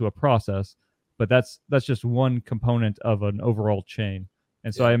handle to a process, but that's just one component of an overall chain.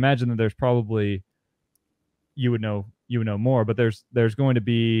 And so I imagine that there's probably, you would know more, but there's going to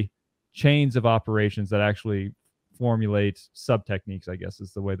be chains of operations that actually formulate sub techniques, I guess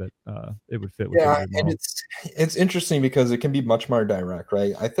is the way that it would fit with and it's interesting because it can be much more direct,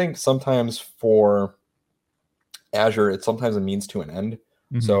 right? I think sometimes for Azure, it's sometimes a means to an end.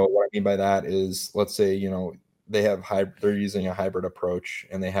 Mm-hmm. So what I mean by that is, let's say they're using a hybrid approach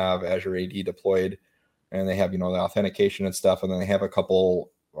and they have Azure AD deployed and they have the authentication and stuff, and then they have a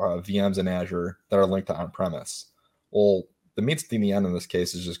couple VMs in Azure that are linked to on-premise. Well, the means to the end in this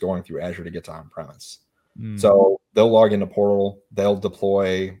case is just going through Azure to get to on-premise. So they'll log into Portal, they'll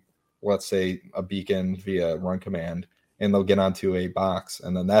deploy, let's say, a beacon via run command, and they'll get onto a box,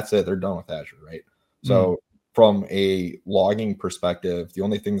 and then that's it. They're done with Azure, right? So from a logging perspective, the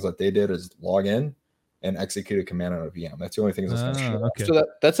only things that they did is log in and execute a command on a VM. That's the only things that's going to show. Okay. So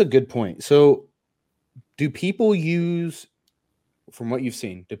that's a good point. So do people use, from what you've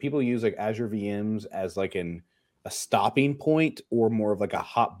seen, like Azure VMs as like a stopping point or more of like a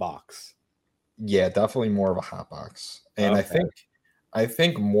hot box? Yeah, definitely more of a hot box. And okay. I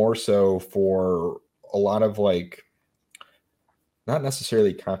think more so for a lot of like, not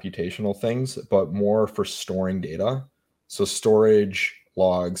necessarily computational things, but more for storing data. So storage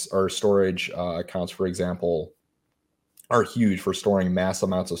logs or storage accounts, for example, are huge for storing mass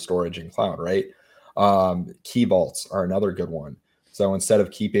amounts of storage in cloud, right? Key vaults are another good one. So instead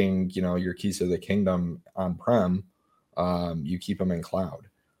of keeping, your keys to the kingdom on-prem, you keep them in cloud.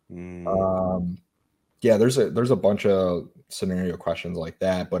 Yeah, there's a bunch of scenario questions like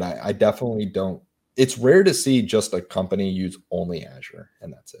that, but I definitely don't. It's rare to see just a company use only Azure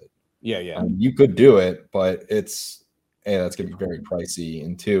and that's it. Yeah. You could do it, but that's going to be very pricey.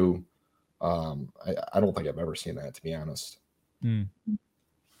 And two, I don't think I've ever seen that, to be honest.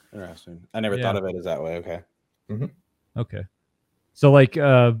 Interesting. I never thought of it as that way. Okay. Mm-hmm. Okay. So like,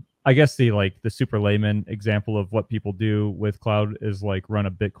 I guess the super layman example of what people do with cloud is like run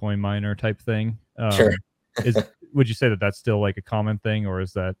a Bitcoin miner type thing. Sure. Would you say that that's still like a common thing, or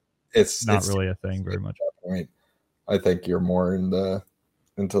is that it's really a thing very much? Point. I think you're more into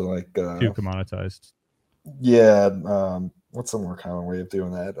like too commoditized. Yeah. What's the more common way of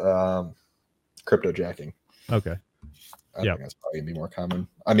doing that? Crypto jacking. Okay. I think that's probably gonna be more common.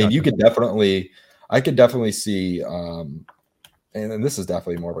 I mean, I could definitely see, and this is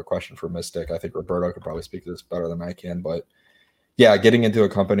definitely more of a question for Mystic. I think Roberto could probably speak to this better than I can, but yeah, getting into a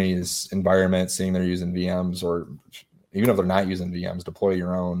company's environment, seeing they're using VMs, or even if they're not using VMs, deploy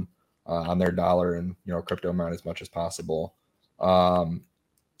your own on their dollar and crypto mine as much as possible. But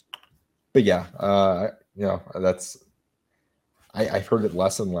yeah, that's I've heard it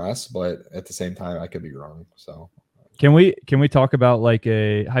less and less, but at the same time, I could be wrong. So. Can we talk about like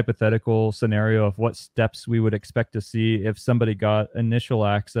a hypothetical scenario of what steps we would expect to see if somebody got initial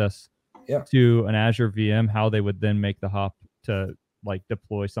access to an Azure VM, how they would then make the hop to like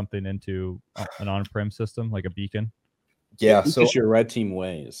deploy something into an on-prem system like a beacon? Yeah, so just your red team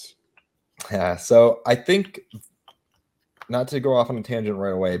ways. Yeah, so I think, not to go off on a tangent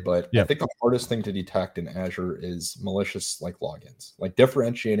right away, but I think the hardest thing to detect in Azure is malicious like logins, like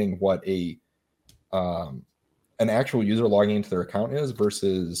differentiating what an actual user logging into their account is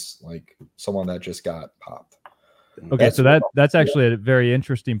versus like someone that just got popped. Okay, so that's actually a very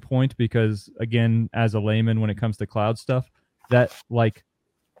interesting point, because again, as a layman, when it comes to cloud stuff, that like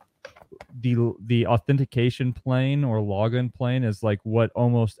the authentication plane or login plane is like what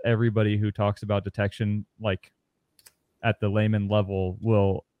almost everybody who talks about detection like at the layman level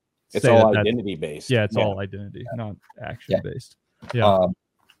will it's say all identity based. Yeah, it's all identity, not action based. Yeah.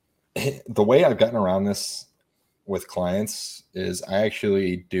 The way I've gotten around this with clients is I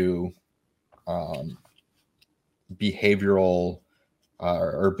actually do behavioral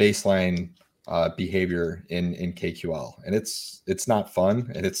or baseline behavior in KQL, and it's not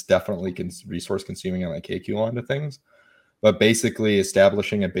fun, and it's definitely resource consuming on the KQL end of things. But basically,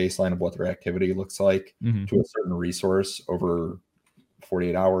 establishing a baseline of what their activity looks like to a certain resource over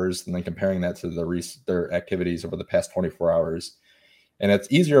 48 hours, and then comparing that to their activities over the past 24 hours, and it's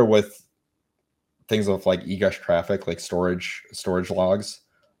easier with things of like egush traffic, like storage logs.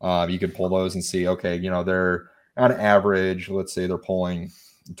 You can pull those and see, okay, they're on average, let's say they're pulling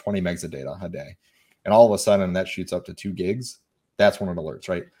 20 megs of data a day, and all of a sudden that shoots up to 2 gigs. That's when it alerts,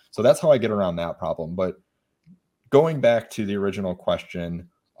 right? So that's how I get around that problem. But going back to the original question,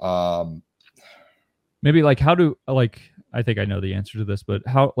 maybe like how do I think I know the answer to this, but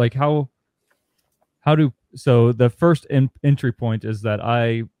how do so the first entry point is that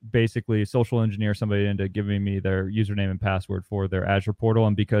I basically social engineer somebody into giving me their username and password for their Azure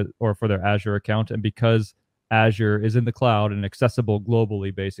portal or for their Azure account, and because Azure is in the cloud and accessible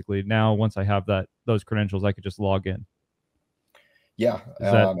globally, basically now once I have those credentials, I could just log in. Yeah,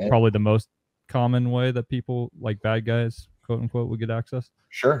 is that probably the most common way that people like bad guys, quote unquote, would get access?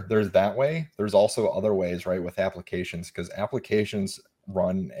 Sure, there's that way. There's also other ways, right, with applications, because applications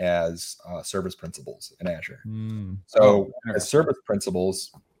run as service principals in Azure. So as service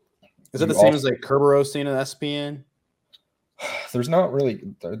principals, is it the same as like Kerberos in an SPN? There's not really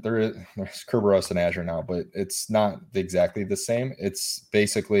there's Kerberos in Azure now, but it's not exactly the same. It's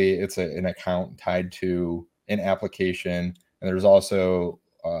basically an account tied to an application, and there's also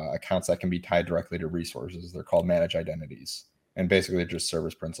accounts that can be tied directly to resources. They're called managed identities, and basically just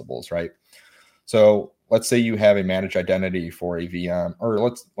service principals, right? So let's say you have a managed identity for a VM, or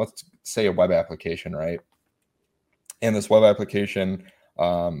let's say a web application, right? And this web application,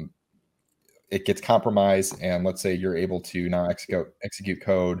 it gets compromised, and let's say you're able to now execute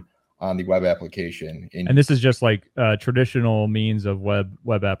code on the web application. And this is just like traditional means of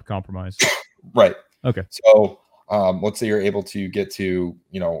web app compromise. Right. Okay. So let's say you're able to get to,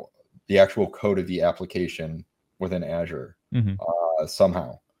 the actual code of the application within Azure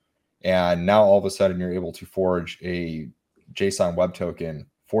somehow. And now all of a sudden you're able to forge a JSON web token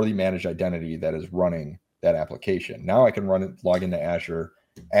for the managed identity that is running that application. Now I can log into Azure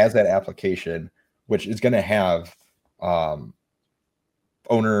as that application, which is going to have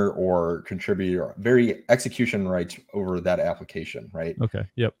owner or contributor very execution rights over that application, right? Okay.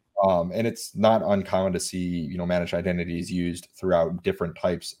 Yep. And it's not uncommon to see, managed identities used throughout different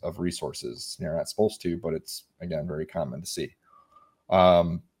types of resources. You're not supposed to, but it's, again, very common to see.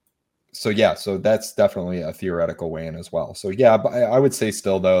 So that's definitely a theoretical way in as well. So yeah, but I would say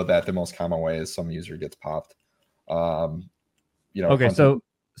still though that the most common way is some user gets popped. Okay, so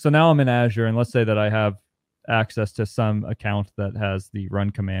now I'm in Azure, and let's say that I have access to some account that has the run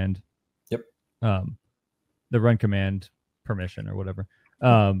command. Yep. The run command permission or whatever.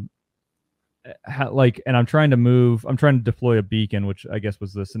 And I'm trying to deploy a beacon, which I guess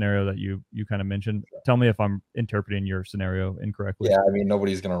was the scenario that you kind of mentioned. Tell me if I'm interpreting your scenario incorrectly. Yeah, I mean,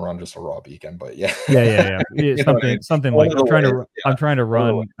 nobody's going to run just a raw beacon, but yeah. Yeah. something like I'm trying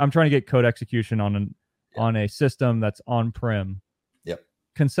to get code execution on a system that's on-prem. Yep.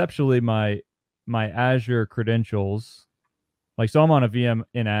 Conceptually, my Azure credentials, so I'm on a VM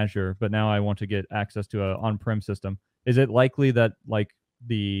in Azure, but now I want to get access to an on-prem system. Is it likely that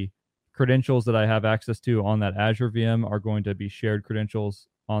the credentials that I have access to on that Azure VM are going to be shared credentials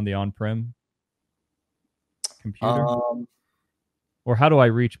on the on-prem computer? Or how do I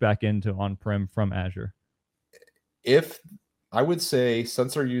reach back into on-prem from Azure? If I would say,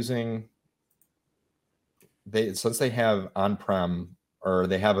 since they have on-prem, or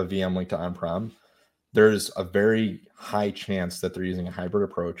they have a VM linked to on-prem, there's a very high chance that they're using a hybrid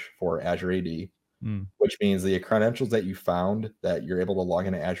approach for Azure AD, which means the credentials that you found that you're able to log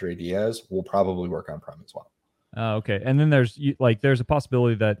into Azure AD as will probably work on-prem as well. Okay. And then there's a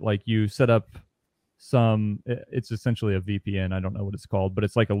possibility that you set up it's essentially a VPN. I don't know what it's called, but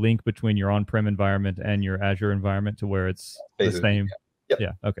it's like a link between your on-prem environment and your Azure environment to where it's basically the same. Yep.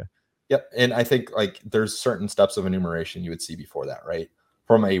 Yeah. Okay. Yep. And I think there's certain steps of enumeration you would see before that, right?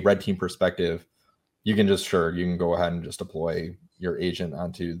 From a red team perspective, you can go ahead and just deploy your agent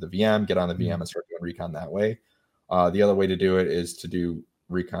onto the VM, get on the VM and start doing recon that way. The other way to do it is to do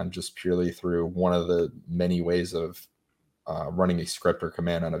recon just purely through one of the many ways of running a script or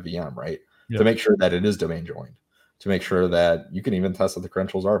command on a VM, right? Yep. To make sure that it is domain joined, to make sure that you can even test that the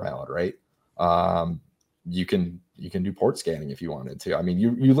credentials are valid, right? You can do port scanning if you wanted to. I mean,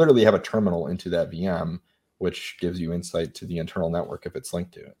 you literally have a terminal into that VM, which gives you insight to the internal network if it's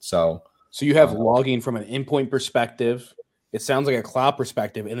linked to it. So you have logging from an endpoint perspective. It sounds like a cloud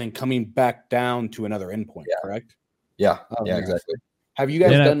perspective, and then coming back down to another endpoint, correct? Yeah, exactly. Have you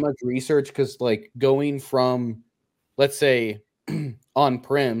guys done much research? Because going from, let's say,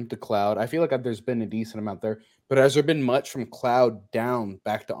 on-prem to cloud, I feel like there's been a decent amount there. But has there been much from cloud down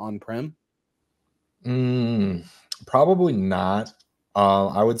back to on-prem? Probably not.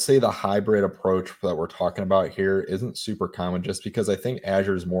 I would say the hybrid approach that we're talking about here isn't super common, just because I think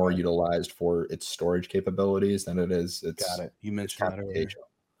Azure is more utilized for its storage capabilities than it is its. Got it. You mentioned that earlier.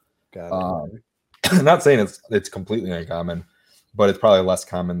 Got it. I'm not saying it's completely uncommon, but it's probably less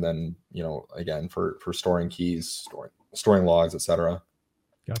common than, again, for storing keys, storing logs, etc.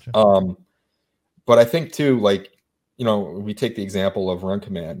 Gotcha. But I think too, we take the example of run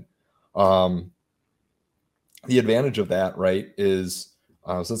command. The advantage of that, right, is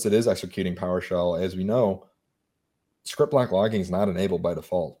since it is executing PowerShell, as we know, script block logging is not enabled by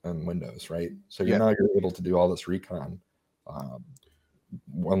default in Windows, right? So you're able to do all this recon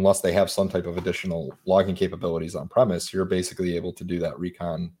unless they have some type of additional logging capabilities on premise. You're basically able to do that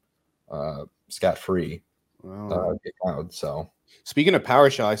recon scot-free. Cloud. So speaking of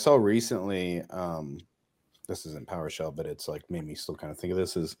PowerShell, I saw recently. This isn't PowerShell, but it's made me still kind of think of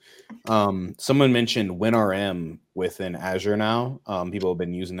this as someone mentioned WinRM within Azure now. People have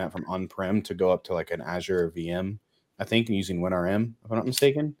been using that from on-prem to go up to an Azure VM, I think, and using WinRM, if I'm not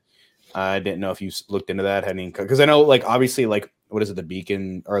mistaken. I didn't know if you looked into that, because I know obviously what is it, the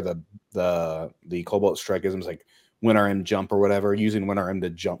beacon or the Cobalt Strike-ism is WinRM jump or whatever, using WinRM to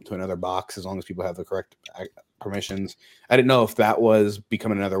jump to another box as long as people have the correct permissions. I didn't know if that was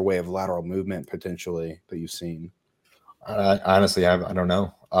becoming another way of lateral movement potentially that you've seen. Honestly, I don't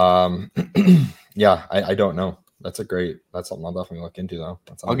know. I don't know. That's something I'll definitely look into though.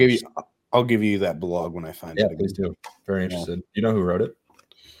 I'll give you that blog when I find it. Yeah, please do. Very interested. Do you know who wrote it?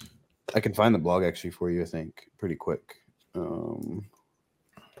 I can find the blog actually for you, I think, pretty quick. So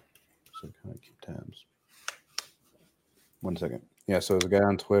kind of keep tabs. 1 second. Yeah, so there's a guy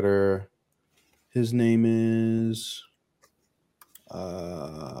on Twitter. His name is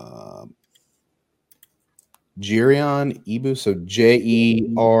Jeroen Ebus, so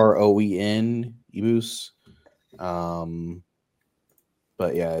Jeroen Ebus.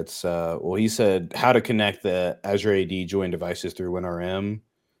 But yeah, it's well, he said how to connect the Azure AD join devices through WinRM,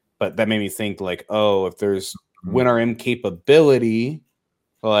 but that made me think like, oh, if there's WinRM capability,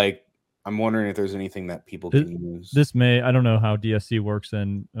 like I'm wondering if there's anything that people can use. I don't know how DSC works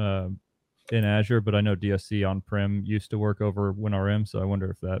in Azure, but I know DSC on-prem used to work over WinRM, so I wonder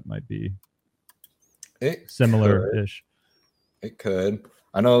if that might be similar-ish. It could.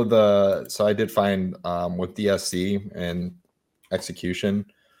 I know so I did find with DSC and execution,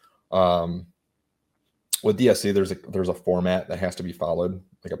 with DSC there's a format that has to be followed,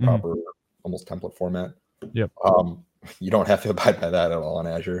 like a proper almost template format. Yep. You don't have to abide by that at all in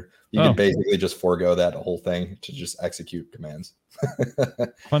Azure. You can basically just forego that whole thing to just execute commands.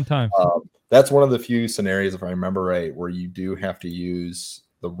 Fun time. That's one of the few scenarios, if I remember right, where you do have to use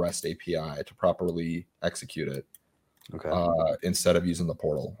the REST API to properly execute it. Okay. Instead of using the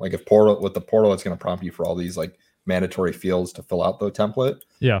portal. Like with the portal, it's going to prompt you for all these like mandatory fields to fill out the template.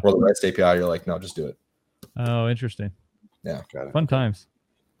 Yeah. Or the REST API, you're like, no, just do it. Oh, interesting. Yeah. Got it. Fun times.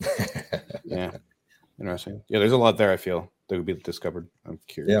 Yeah. Interesting. Yeah, there's a lot there I feel that would be discovered. I'm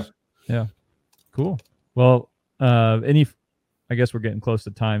curious. Yeah. Cool. Well, I guess we're getting close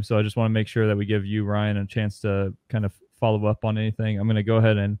to time, so I just want to make sure that we give you, Ryan, a chance to kind of follow up on anything. I'm going to go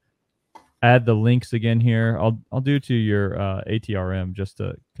ahead and add the links again here. I'll do to your ATRM just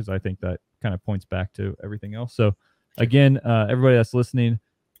because I think that kind of points back to everything else. So again, everybody that's listening,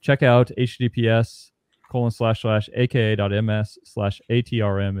 check out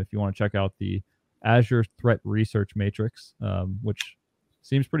https://aka.ms/ATRM if you want to check out the Azure Threat Research Matrix, which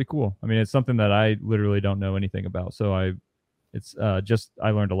seems pretty cool. I mean, it's something that I literally don't know anything about. So I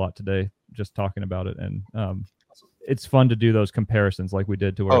learned a lot today just talking about it, and it's fun to do those comparisons like we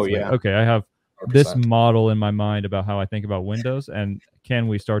did to where okay, I have 100%. This model in my mind about how I think about Windows, and can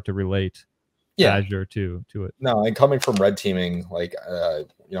we start to relate Azure to it? No, and coming from red teaming, like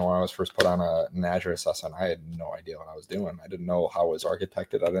when I was first put on an Azure assessment, I had no idea what I was doing. I didn't know how it was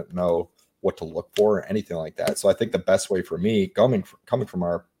architected. I didn't know what to look for or anything like that. So I think the best way for me coming from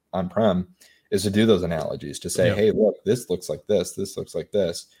our on-prem is to do those analogies, to say, hey, look, this looks like this looks like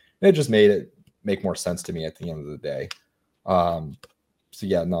this. And it just made it make more sense to me at the end of the day. So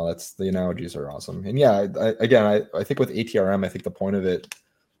yeah, no, the analogies are awesome. And yeah, I think with ATRM, I think the point of it,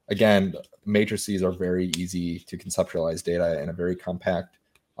 again, matrices are very easy to conceptualize data in a very compact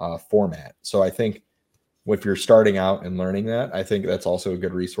format. So I think if you're starting out and learning that, I think that's also a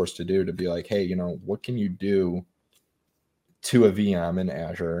good resource to do, to be like, hey, what can you do to a VM in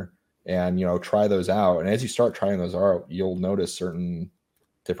Azure, and try those out. And as you start trying those out, you'll notice certain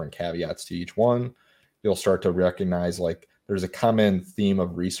different caveats to each one. You'll start to recognize like there's a common theme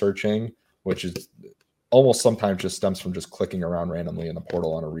of researching, which is almost sometimes just stems from just clicking around randomly in the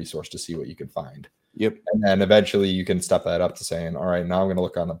portal on a resource to see what you can find. Yep. And then eventually you can step that up to saying, all right, now I'm going to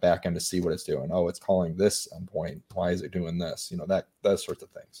look on the back end to see what it's doing. Oh, it's calling this endpoint. Why is it doing this? Those sorts of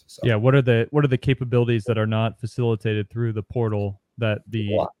things. So yeah, what are the capabilities that are not facilitated through the portal that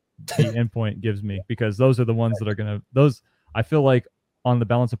the endpoint gives me? Because those are the ones that are I feel like on the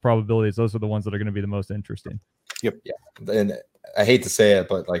balance of probabilities, those are the ones that are going to be the most interesting. Yep. Yeah. And I hate to say it,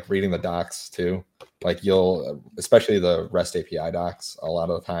 but like reading the docs too, like especially the REST API docs, a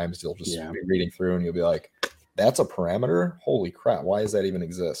lot of the times you'll just be reading through and you'll be like, that's a parameter? Holy crap. Why does that even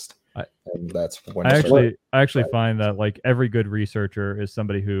exist? And that's when I actually find that like every good researcher is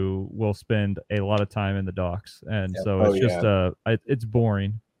somebody who will spend a lot of time in the docs. And so it's just, it's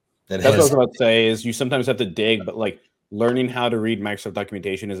boring. That's what I was about to say, is you sometimes have to dig, but like learning how to read Microsoft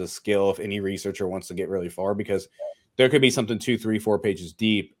documentation is a skill if any researcher wants to get really far, because there could be something 2, 3, 4 pages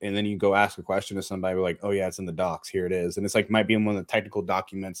deep, and then you go ask a question to somebody, like, oh yeah, it's in the docs, here it is. And it's like might be in one of the technical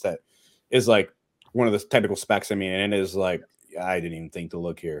documents that is like one of the technical specs, and it is like, I didn't even think to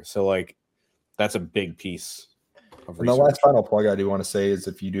look here. So like that's a big piece of research. And the last final plug I do want to say is,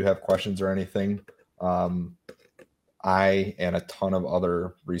 if you do have questions or anything, I and a ton of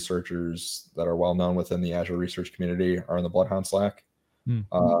other researchers that are well known within the Azure research community are in the Bloodhound Slack.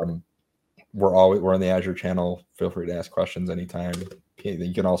 We're in the Azure channel. Feel free to ask questions anytime.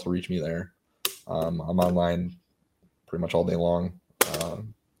 You can also reach me there. I'm online pretty much all day long.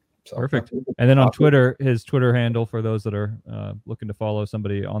 Perfect. And then on Twitter, his Twitter handle, for those that are looking to follow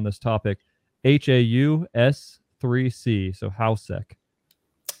somebody on this topic, HAUS3C, so Hausknecht.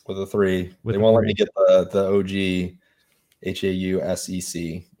 With a 3. They won't let me get the OG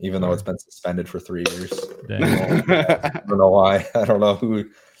HAUSEC, even though it's been suspended for 3 years. I don't know why. I don't know who.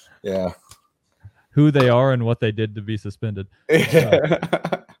 Yeah. who they are and what they did to be suspended.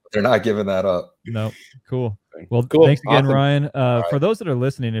 They're not giving that up. No. Cool. Well, cool. Thanks again, Awesome. Ryan. Right. For those that are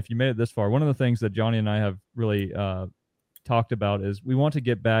listening, if you made it this far, one of the things that Johnny and I have really talked about is we want to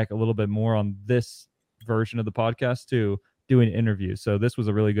get back a little bit more on this version of the podcast to doing interviews. So this was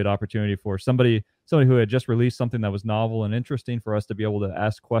a really good opportunity for somebody who had just released something that was novel and interesting for us to be able to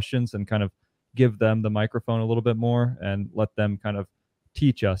ask questions and kind of give them the microphone a little bit more and let them kind of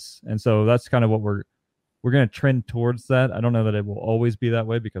teach us. And so that's kind of what we're going to trend towards that. I don't know that it will always be that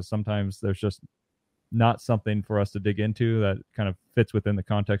way because sometimes there's just not something for us to dig into that kind of fits within the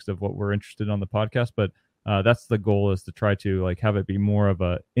context of what we're interested in on the podcast. But that's the goal, is to try to like have it be more of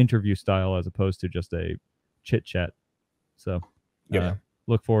a interview style as opposed to just a chit chat. So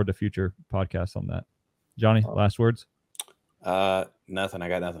look forward to future podcasts on that. Johnny, last words? Nothing. I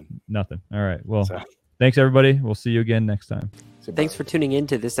got nothing. Nothing. All right. Well, thanks everybody. We'll see you again next time. Thanks for tuning in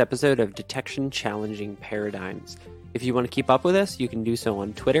to this episode of Detection Challenging Paradigms. If you want to keep up with us, you can do so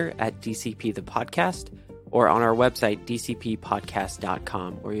on Twitter at DCP the Podcast or on our website,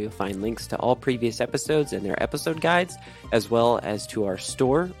 dcppodcast.com, where you'll find links to all previous episodes and their episode guides, as well as to our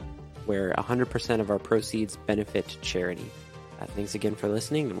store, where 100% of our proceeds benefit to charity. Thanks again for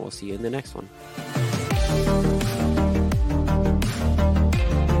listening, and we'll see you in the next one.